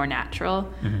more natural.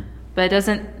 Mm-hmm. But it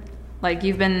doesn't, like,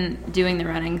 you've been doing the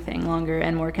running thing longer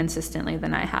and more consistently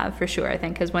than I have, for sure, I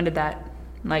think. Because when did that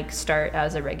like start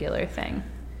as a regular thing?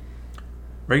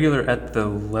 Regular at the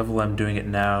level I'm doing it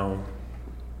now,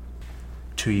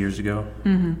 2 years ago.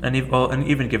 Mm-hmm. And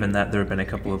even given that, there have been a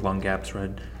couple of long gaps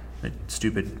where my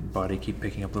stupid body keep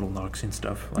picking up little knocks and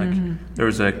stuff. Like there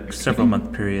was a several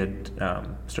month period,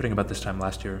 starting about this time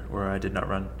last year, where I did not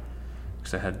run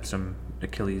because I had some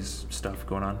Achilles stuff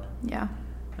going on. Yeah.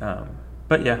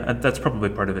 But yeah, that's probably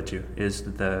part of it too, is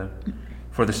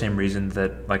for the same reason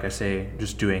that, like I say,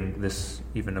 just doing this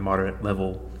even a moderate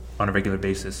level on a regular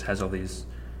basis has all these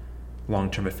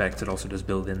long-term effects. It also does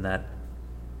build in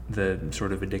the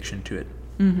sort of addiction to it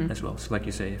as well. So like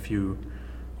you say, if you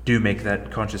do make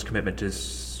that conscious commitment to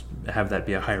have that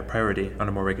be a higher priority on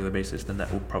a more regular basis, then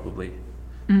that will probably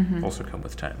also come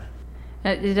with time.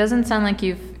 It doesn't sound like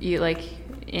you like,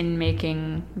 in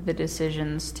making the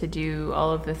decisions to do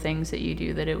all of the things that you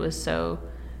do, that it was so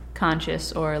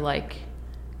conscious or like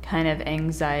kind of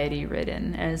anxiety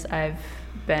ridden as I've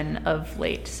been of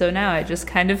late. So now I just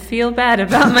kind of feel bad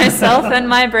about myself and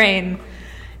my brain.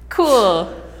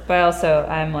 Cool. But also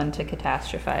I'm one to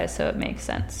catastrophize, so it makes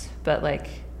sense. But like,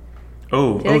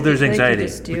 there's anxiety. Like you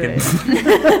just do it.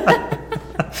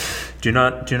 Do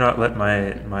not let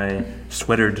my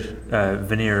sweatered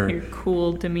veneer, your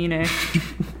cool demeanor,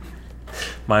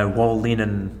 my wall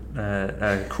leaning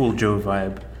cool Joe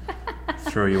vibe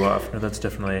throw you off. No, that's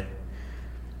definitely,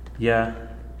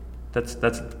 that's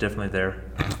definitely there.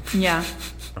 Yeah.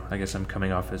 I guess I'm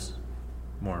coming off as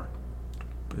more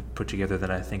put together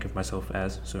than I think of myself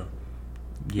as. So,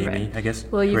 yay right. me, I guess.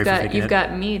 Well, you've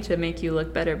got me to make you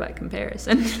look better by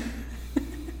comparison.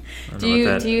 Do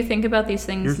you think about these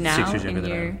things You're now 6 years younger in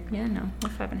than I your am. we're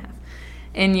 5.5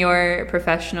 in your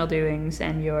professional doings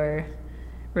and your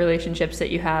relationships that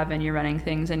you have and your running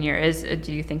things and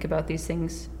do you think about these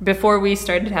things before we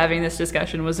started having this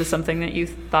discussion? Was this something that you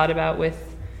thought about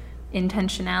with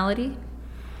intentionality,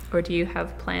 or do you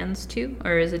have plans to,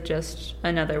 or is it just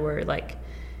another word, like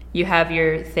you have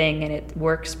your thing and it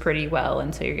works pretty well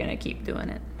and so you're going to keep doing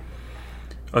it?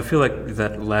 I feel like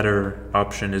that latter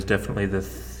option is definitely the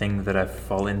thing that I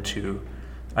fall into.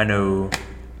 The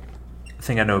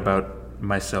thing I know about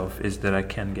myself is that I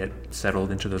can get settled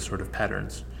into those sort of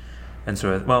patterns. And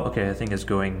so, a thing is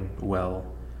going well,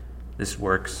 this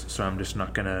works, so I'm just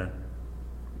not going to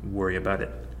worry about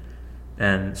it.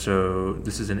 And so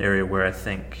this is an area where I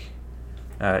think,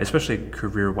 especially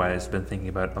career-wise, been thinking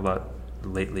about a lot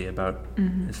lately about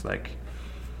it's like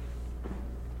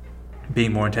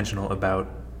being more intentional about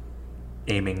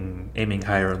aiming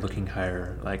higher, looking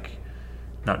higher, like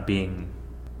not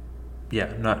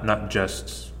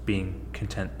just being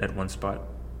content at one spot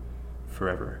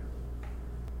forever.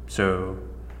 So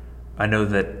I know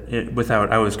that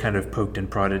I was kind of poked and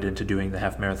prodded into doing the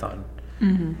half marathon.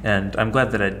 And I'm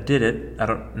glad that I did it. I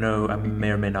don't know, I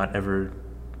may or may not ever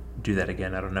do that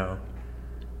again, I don't know.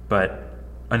 But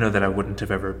I know that I wouldn't have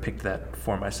ever picked that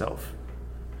for myself,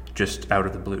 just out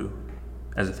of the blue,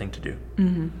 as a thing to do.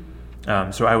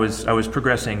 So I was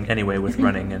progressing anyway with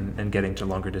running and getting to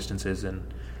longer distances,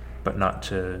 but not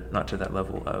to that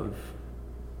level of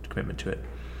commitment to it.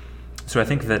 So I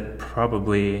think that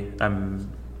probably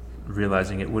I'm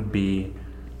realizing it would be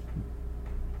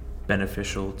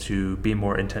beneficial to be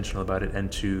more intentional about it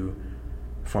and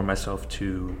for myself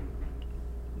to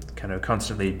kind of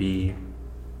constantly be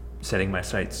setting my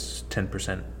sights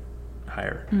 10%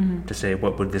 higher to say,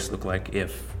 what would this look like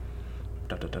if ...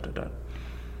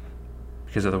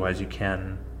 Because otherwise you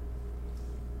can,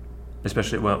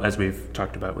 especially, as we've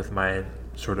talked about with my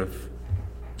sort of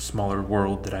smaller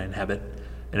world that I inhabit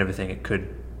and everything, it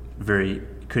could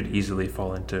easily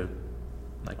fall into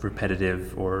like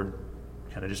repetitive or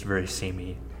kind of just very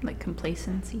samey. Like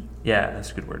complacency? Yeah,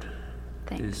 that's a good word.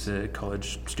 Thanks. Is a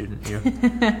college student you?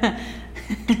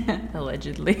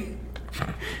 Allegedly.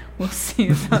 We'll see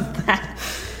about that.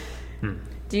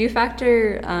 Do you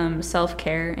factor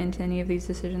self-care into any of these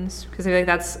decisions? Because I feel like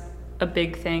that's a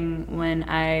big thing when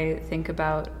I think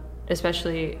about,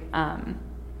 especially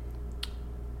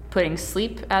putting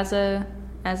sleep as a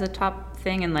top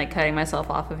thing and like cutting myself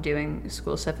off of doing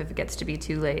school stuff if it gets to be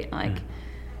too late. Like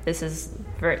this is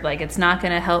it's not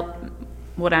going to help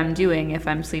what I'm doing if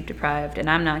I'm sleep deprived, and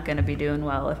I'm not going to be doing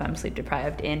well if I'm sleep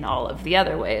deprived in all of the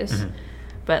other ways.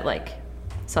 But like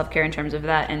self-care in terms of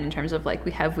that, and in terms of like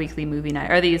we have weekly movie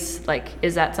night, are these like,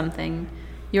 is that something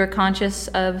you're conscious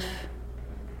of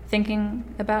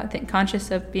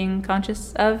conscious of being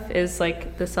conscious of is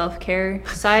like the self-care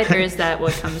side, or is that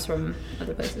what comes from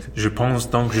other places? Je pense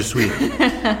donc je suis.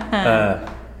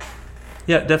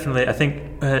 Yeah, definitely. I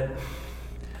think,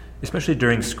 especially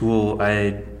during school,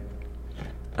 I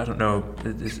don't know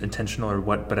if it's intentional or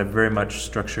what, but I've very much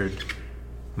structured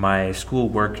my school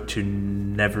work to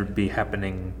never be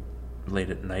happening late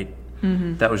at night.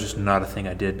 Mm-hmm. That was just not a thing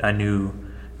I did. I knew,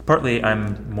 partly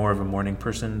I'm more of a morning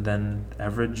person than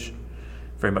average,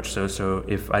 very much so. So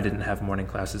if I didn't have morning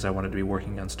classes, I wanted to be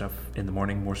working on stuff in the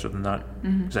morning more so than not,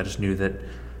 because I just knew that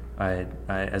I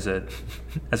as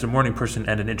a morning person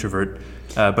and an introvert,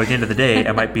 by the end of the day,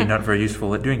 I might be not very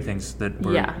useful at doing things that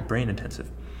were brain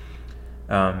intensive.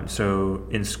 So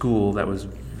in school, that was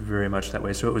very much that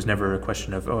way. So it was never a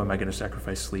question of, am I going to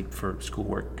sacrifice sleep for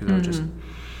schoolwork? Because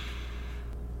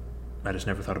I just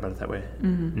never thought about it that way.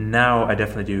 Mm-hmm. Now I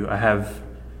definitely do.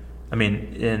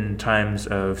 In times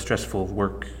of stressful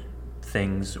work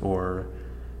things, or,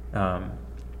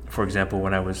 for example,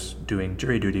 when I was doing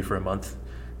jury duty for a month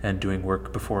and doing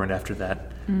work before and after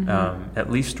that, at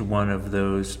least one of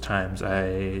those times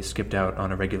I skipped out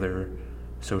on a regular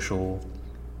social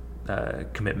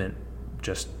commitment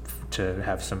just to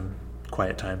have some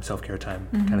quiet time, self-care time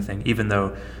kind of thing, even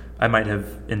though I might have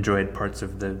enjoyed parts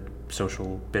of the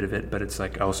social bit of it, but it's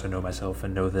like I also know myself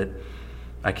and know that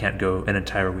I can't go an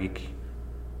entire week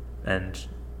and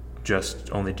just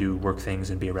only do work things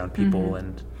and be around people,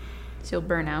 and so you'll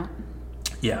burn out.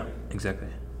 Yeah, exactly.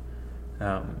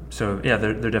 So yeah,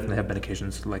 there definitely have been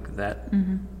occasions like that,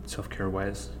 self-care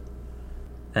wise,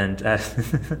 and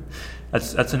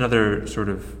that's another sort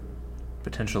of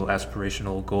potential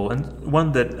aspirational goal, and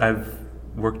one that I've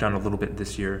worked on a little bit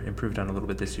this year, improved on a little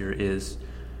bit this year, is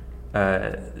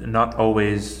not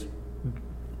always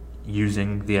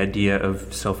using the idea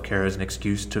of self-care as an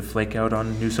excuse to flake out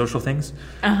on new social things.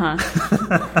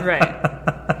 Right.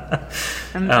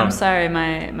 I'm sorry,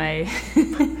 my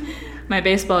my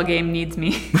baseball game needs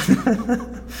me.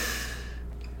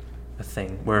 A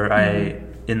thing where I,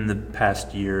 in the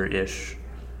past year-ish,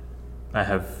 I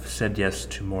have said yes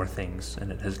to more things,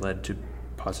 and it has led to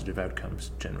positive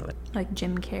outcomes generally. Like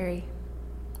Jim Carrey.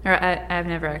 Or I've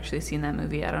never actually seen that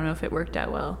movie. I don't know if it worked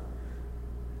out well,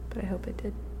 but I hope it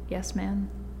did. Yes, Man.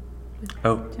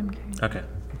 Oh, Jim Carrey. Okay.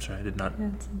 I'm sorry, I did not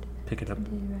pick it up.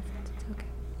 It's okay.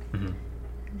 Mm-hmm.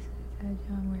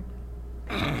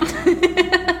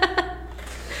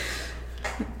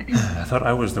 I thought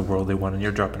I was the worldly one, and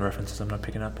you're dropping references I'm not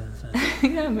picking up. I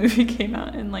think that movie came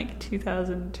out in like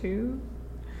 2002.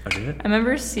 Oh, did it? I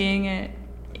remember seeing it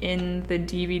in the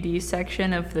DVD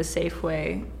section of the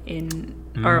Safeway in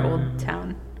our old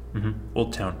town.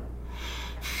 Old town.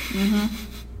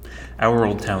 Our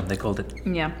old town, they called it.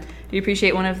 Yeah. Do you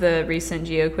appreciate one of the recent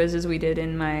geo quizzes we did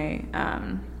in my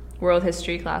world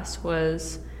history class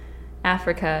was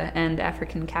Africa and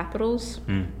African capitals?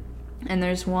 And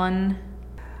there's one,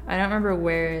 I don't remember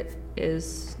where it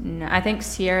is now. I think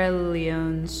Sierra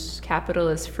Leone's capital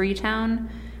is Freetown,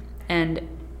 and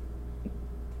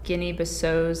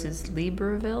Guinea-Bissau's is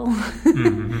Libreville.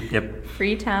 Yep.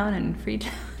 Freetown and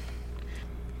Freetown.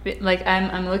 Like,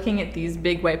 I'm looking at these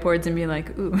big whiteboards and being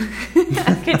like, ooh,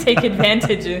 I could take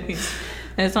advantage of these.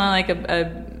 And it's not like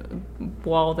a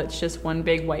wall that's just one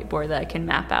big whiteboard that I can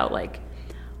map out, like,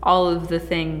 all of the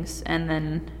things and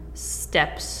then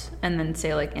steps, and then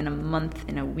say, like, in a month,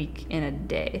 in a week, in a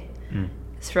day.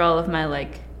 It's for all of my,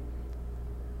 like,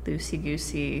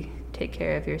 loosey-goosey, take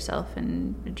care of yourself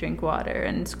and drink water,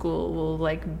 and school will,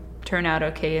 like, turn out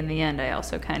okay in the end. I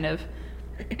also kind of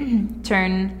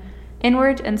turn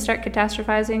inward and start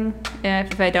catastrophizing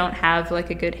if I don't have, like,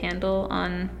 a good handle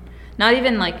on not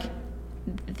even, like,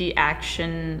 the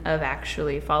action of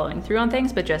actually following through on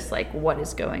things, but just, like, what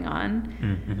is going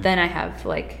on. Then I have,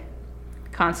 like,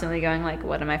 constantly going, like,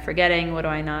 what am I forgetting? What do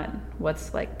I not?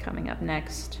 What's, like, coming up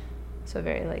next? So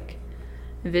very, like,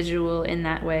 visual in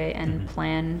that way, and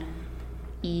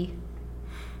plan-y.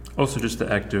 Also just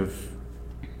the act of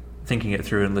thinking it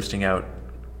through and listing out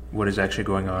what is actually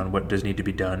going on, what does need to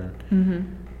be done.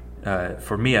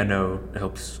 For me, I know it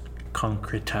helps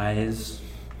concretize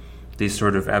these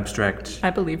sort of abstract...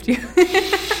 I believed you.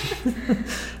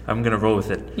 I'm going to roll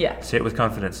with it. Yeah. Say it with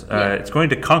confidence. It's going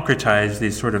to concretize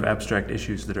these sort of abstract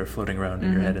issues that are floating around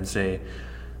in your head, and say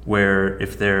where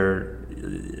if they're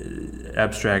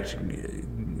abstract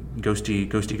ghosties,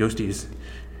 ghosty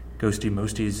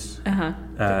mosties.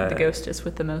 The ghostess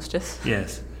with the mostess.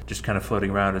 Yes. Just kind of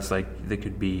floating around. It's like they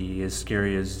could be as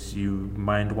scary as your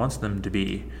mind wants them to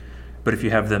be. But if you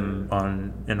have them all in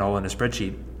a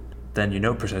spreadsheet, then you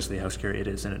know precisely how scary it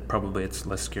is, and it's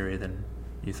less scary than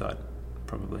you thought,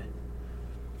 probably.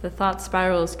 The thought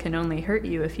spirals can only hurt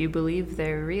you if you believe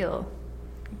they're real.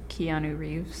 Keanu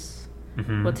Reeves.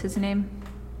 Mm-hmm. What's his name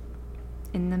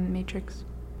in the Matrix?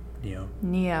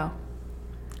 Neo.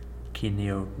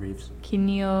 Keanu Reeves.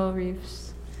 Keanu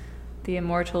Reeves. The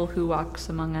immortal who walks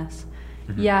among us.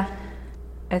 Mm-hmm. Yeah.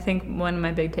 I think one of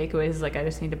my big takeaways is like I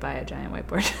just need to buy a giant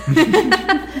whiteboard.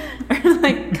 Or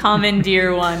like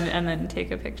commandeer one and then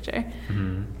take a picture.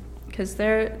 Because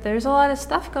there's a lot of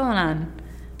stuff going on.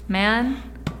 Man.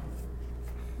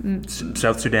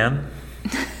 South Sudan.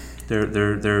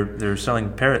 They're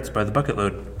selling parrots by the bucket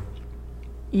load.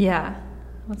 Yeah.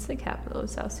 What's the capital of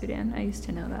South Sudan? I used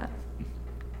to know that.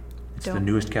 It's the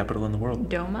newest capital in the world.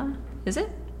 Doma? Is it?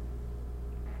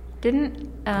 Didn't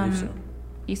I believe so.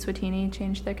 Eswatini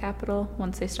change their capital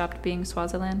once they stopped being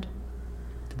Swaziland?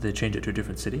 Did they change it to a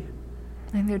different city?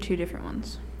 I think there are two different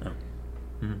ones. Oh.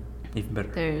 Even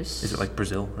better. Is it like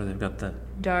Brazil, where they've got the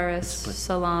Dar es split?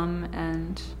 Salaam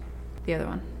and the other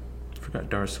one. I forgot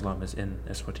Dar es Salaam is in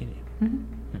Eswatini.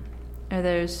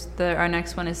 Or our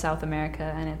next one is South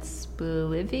America, and it's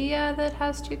Bolivia that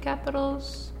has two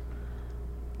capitals.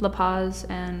 La Paz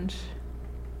and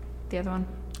the other one.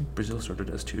 I think Brazil sort of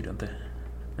does too, don't they?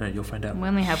 You'll find out. We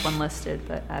only have one listed,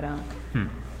 but I don't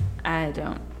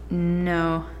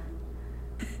know.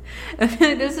 I feel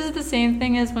like this is the same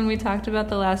thing as when we talked about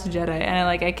The Last Jedi, and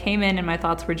I came in and my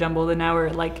thoughts were jumbled, and now we're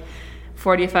like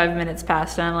 45 minutes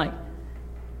past, and I'm like,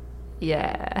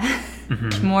 yeah,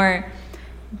 more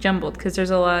jumbled, because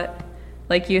there's a lot,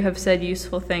 like you have said,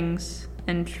 useful things,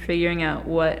 and figuring out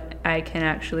what I can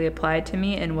actually apply to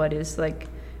me and what is like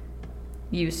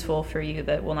useful for you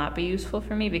that will not be useful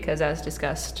for me, because as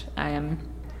discussed, I am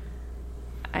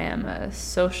a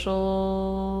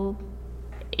social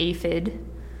aphid.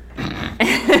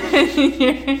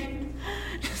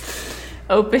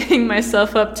 Opening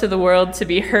myself up to the world to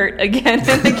be hurt again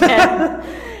and again.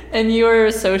 And you're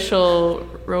a social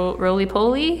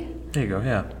roly-poly? There you go,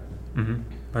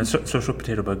 yeah. Social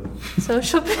potato bug.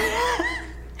 Social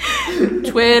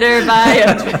Twitter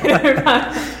bio.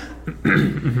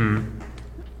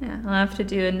 Yeah, I'll have to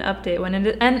do an update when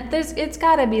it's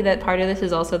gotta be that part of this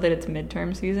is also that it's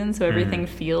midterm season, so everything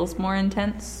feels more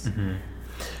intense.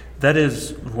 That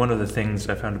is one of the things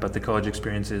I found about the college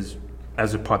experience is,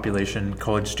 as a population,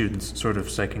 college students sort of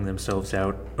psyching themselves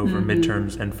out over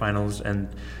midterms and finals and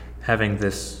having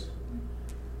this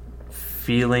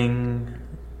feeling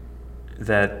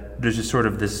that there's just sort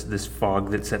of this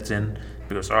fog that sets in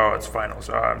because, it's finals,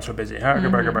 I'm so busy. And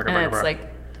it's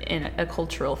like in a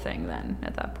cultural thing then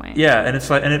at that point. Yeah, and it's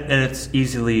like and it's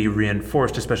easily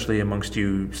reinforced, especially amongst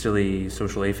you silly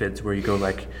social aphids, where you go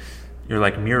like, you're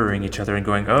like mirroring each other and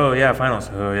going, oh yeah, finals,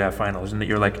 and that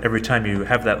you're like, every time you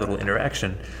have that little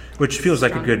interaction, which feels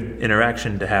like a good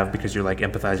interaction to have because you're like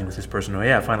empathizing with this person, oh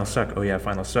yeah, finals suck,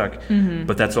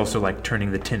 but that's also like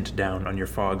turning the tint down on your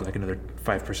fog like another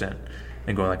 5%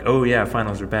 and going like, oh yeah,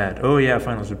 finals are bad,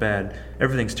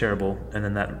 everything's terrible, and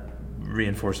then that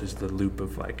reinforces the loop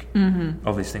of like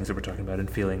all these things that we're talking about and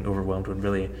feeling overwhelmed, when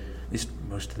really, at least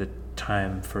most of the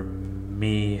time for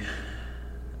me,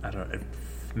 I don't know,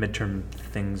 midterm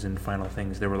things and final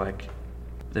things, they were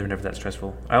never that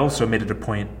stressful. I also made it a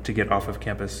point to get off of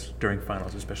campus during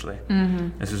finals, especially.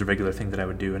 This is a regular thing that I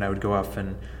would do, and I would go off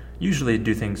and usually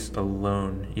do things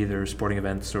alone, either sporting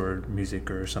events or music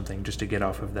or something, just to get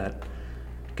off of that,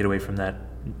 get away from that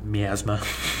miasma.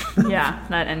 Yeah,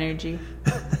 that energy.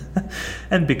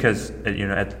 And because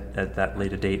at that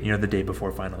late a date, the day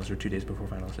before finals or 2 days before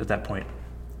finals, at that point,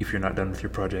 if you're not done with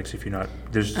your projects,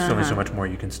 there's just only so much more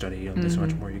you can study, and there's so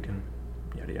much more you can,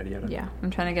 yada, yada, yada. Yeah, I'm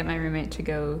trying to get my roommate to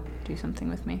go do something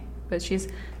with me. But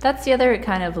that's the other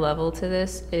kind of level to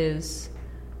this, is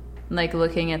like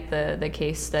looking at the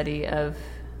case study of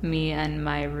me and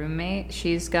my roommate.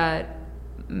 She's got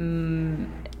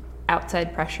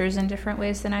outside pressures in different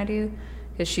ways than I do,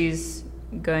 because she's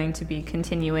going to be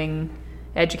continuing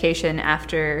education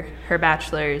after her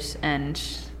bachelor's, and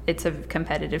it's a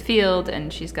competitive field,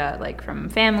 and she's got like from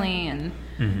family and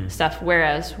stuff,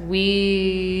 whereas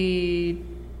we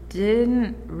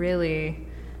didn't really,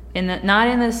 not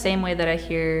in the same way that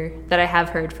I have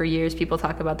heard for years people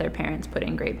talk about their parents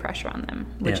putting great pressure on them,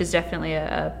 which is definitely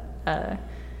a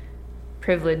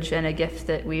privilege and a gift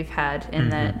that we've had, in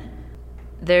that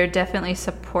they're definitely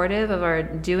supportive of our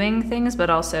doing things, but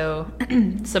also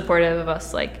supportive of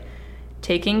us like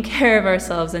taking care of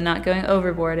ourselves and not going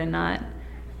overboard and not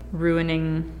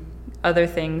ruining other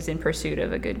things in pursuit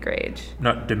of a good grade.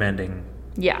 Not demanding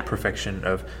perfection,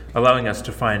 of allowing us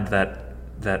to find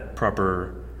that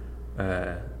proper,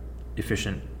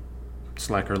 efficient,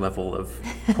 slacker level of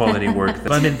quality work.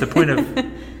 I mean, the point of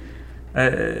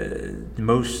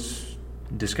Most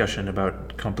discussion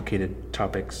about complicated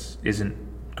topics isn't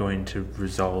going to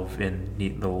resolve in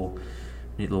neat little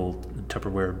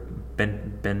Tupperware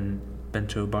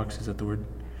bento box. Is that the word?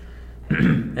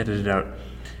 Edit it out.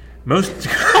 Most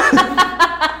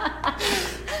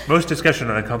discussion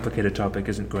on a complicated topic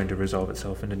isn't going to resolve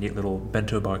itself into neat little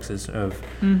bento boxes of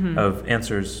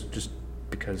answers, just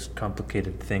because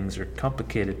complicated things are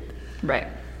complicated. Right.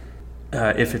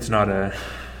 If it's not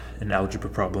an algebra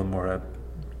problem or a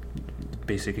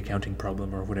basic accounting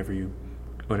problem or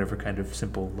whatever kind of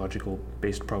simple logical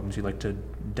based problems you like to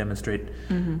demonstrate.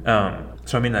 So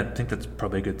I mean, I think that's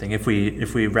probably a good thing. If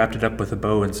we wrapped it up with a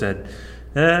bow and said,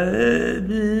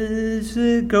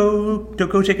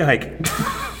 go take a hike.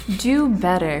 Do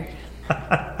better.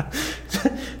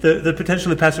 the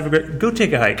potentially passive aggressive, go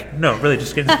take a hike. No, really,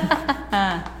 just kidding.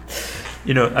 I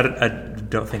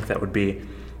don't think that would be.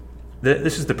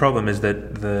 This is the problem, is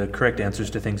that the correct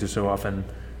answers to things are so often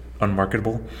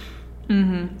unmarketable.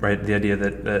 Right? The idea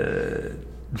that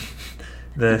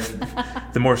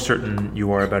the more certain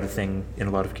you are about a thing, in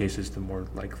a lot of cases, the more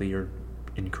likely you're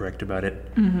incorrect about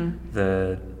it.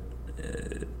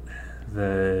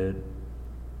 The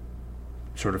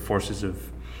sort of forces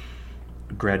of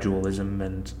gradualism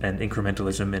and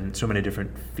incrementalism in so many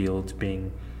different fields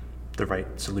being the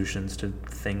right solutions to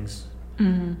things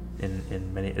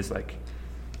in many is like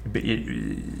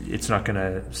it's not going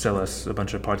to sell us a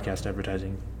bunch of podcast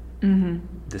advertising.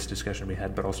 This discussion we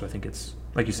had, but also I think it's,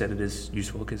 like you said, it is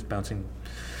useful because bouncing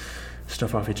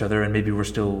stuff off each other, and maybe we're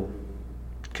still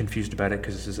confused about it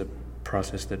because this is a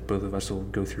process that both of us will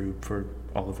go through for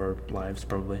all of our lives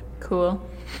probably. Cool.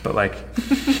 But like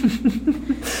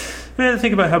man,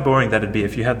 think about how boring that'd be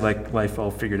if you had like life all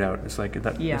figured out. It's like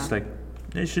that. Yeah. It's like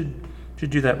you should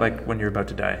do that like when you're about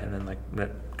to die, and then like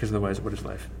that, because otherwise what is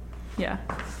life? Yeah.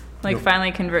 Like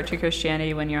finally convert to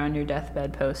Christianity when you're on your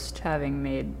deathbed post having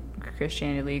made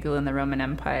Christianity legal in the Roman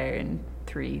Empire in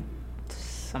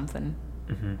 3-something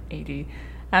AD.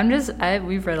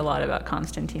 We've read a lot about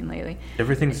Constantine lately.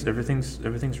 Everything's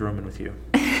Roman with you.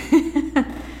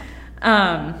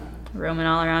 Roman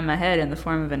all around my head in the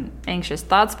form of an anxious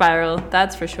thought spiral,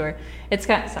 that's for sure. It's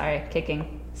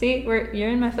kicking. See, you're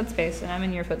in my foot space and I'm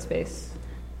in your foot space,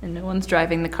 and no one's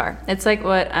driving the car. It's like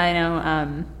what I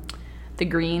know the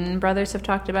Green brothers have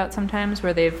talked about sometimes,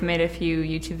 where they've made a few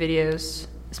YouTube videos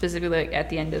specifically like at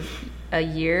the end of a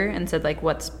year and said like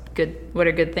what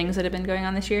are good things that have been going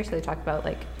on this year. So they talk about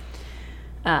like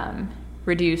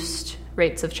reduced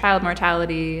rates of child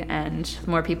mortality and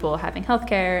more people having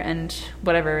healthcare and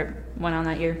whatever went on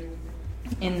that year.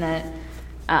 In that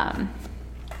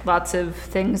lots of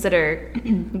things that are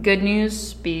good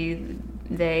news, be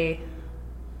they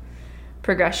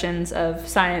progressions of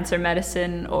science or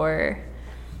medicine or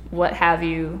what have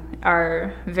you,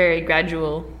 are very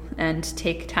gradual and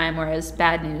take time, whereas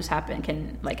bad news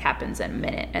happens in a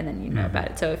minute and then you know about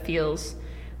it. So it feels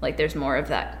like there's more of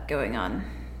that going on.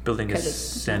 Building a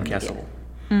sandcastle,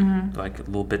 like a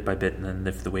little bit by bit, and then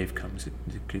if the wave comes, it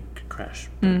could crash.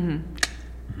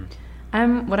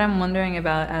 What I'm wondering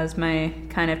about as my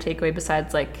kind of takeaway,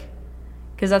 besides like,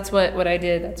 because that's what I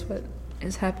did, that's what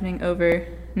is happening over.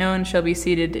 No one shall be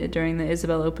seated during the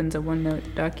Isabel opens a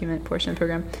OneNote document portion of the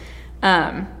program.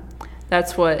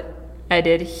 That's what I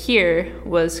did here,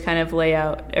 was kind of lay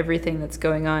out everything that's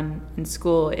going on in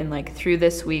school in like through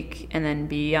this week and then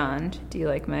beyond. Do you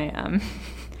like my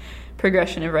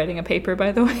progression of writing a paper,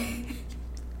 by the way?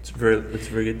 It's very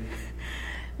good.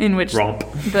 In which romp.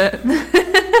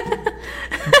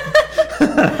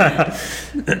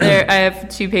 I have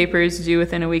 2 papers due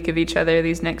within a week of each other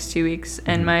these next 2 weeks,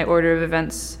 and my order of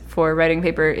events for writing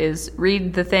paper is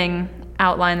read the thing,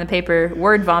 outline the paper,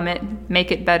 word vomit,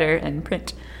 make it better, and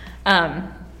print.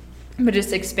 But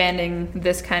just expanding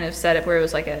this kind of setup where it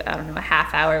was like a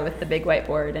half hour with the big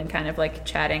whiteboard and kind of like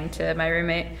chatting to my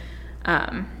roommate,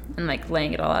 and like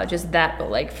laying it all out, just that,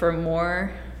 but like for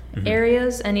more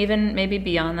areas, and even maybe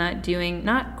beyond that, doing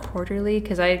not quarterly,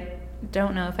 because I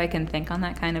don't know if I can think on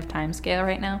that kind of time scale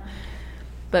right now,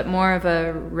 but more of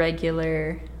a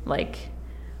regular, like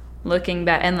looking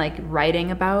back and like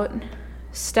writing about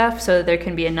stuff so that there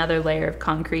can be another layer of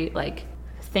concrete, like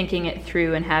thinking it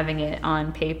through and having it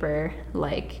on paper,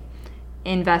 like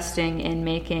investing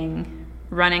in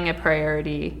running a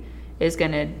priority is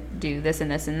going to do this and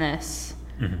this and this,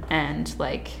 and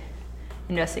like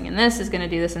investing in this is going to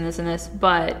do this and this and this,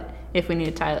 but if we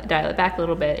need to dial it back a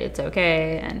little bit, it's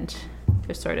okay. And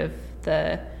there's sort of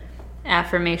the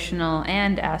affirmational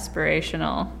and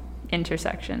aspirational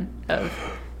intersection of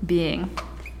being.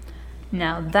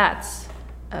 Now that's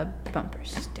a bumper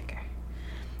sticker.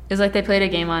 It's like they played a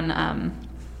game on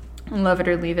Love It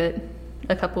or Leave It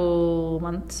a couple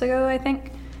months ago, I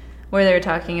think, where they were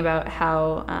talking about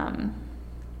how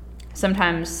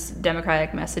sometimes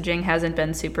Democratic messaging hasn't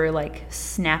been super like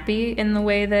snappy in the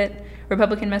way that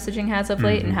Republican messaging has of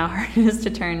late, and how hard it is to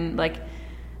turn like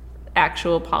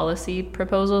actual policy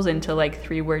proposals into like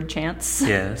 3-word chants.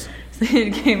 Yes. So they had a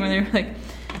game where they were like,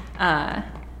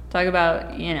 talk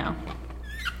about,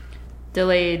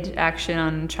 delayed action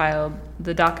on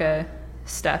the DACA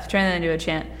stuff, turn that into a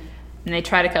chant. And they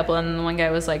tried a couple, and then one guy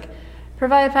was like,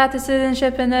 provide a path to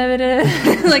citizenship and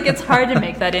like, it's hard to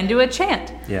make that into a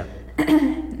chant. Yeah.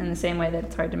 In the same way that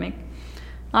it's hard to make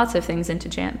lots of things into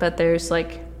chant, but there's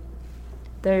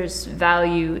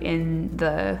value in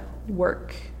the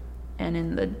work and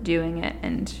in the doing it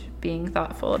and being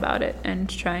thoughtful about it and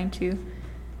trying to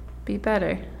be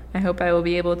better. I hope I will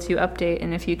be able to update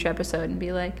in a future episode and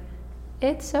be like,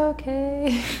 it's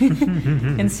okay.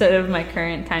 Instead of my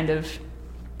current kind of,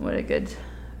 what a good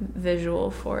visual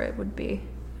for it would be.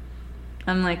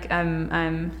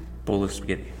 I'm Bowl of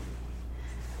spaghetti.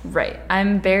 Right.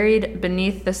 I'm buried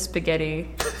beneath the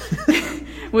spaghetti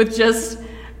with just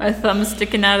my thumb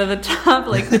sticking out of the top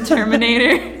like the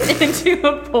Terminator into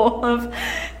a bowl of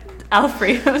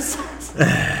Alfredo sauce.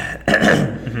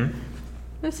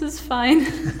 This is fine.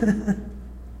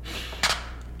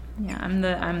 Yeah, I'm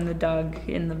the dog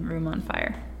in the room on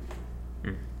fire.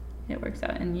 It works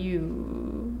out. And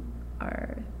you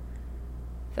are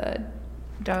the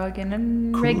dog in a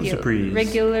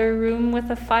regular room with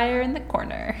a fire in the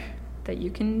corner that you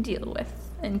can deal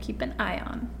with and keep an eye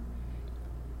on.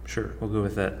 Sure, we'll go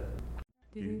with that.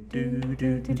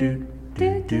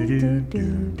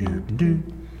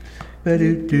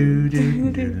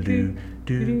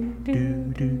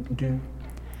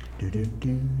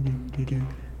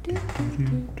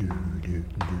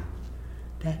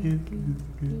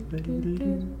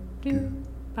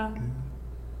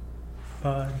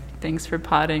 Thanks for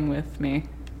potting with me.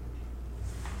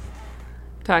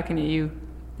 Talking to you.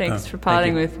 Thanks for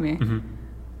potting with me.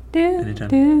 Anytime.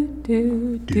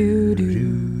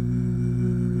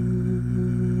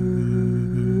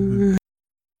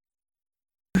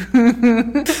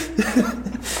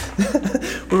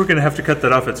 We're gonna have to cut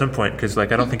that off at some point because, I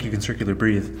don't think you can circular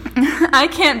breathe. I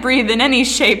can't breathe in any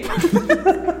shape.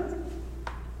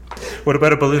 What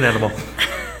about a balloon animal?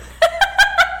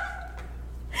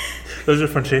 Those are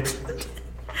fun shapes.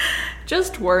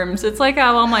 Just worms. It's like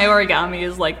how all my origami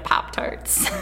is like Pop-Tarts.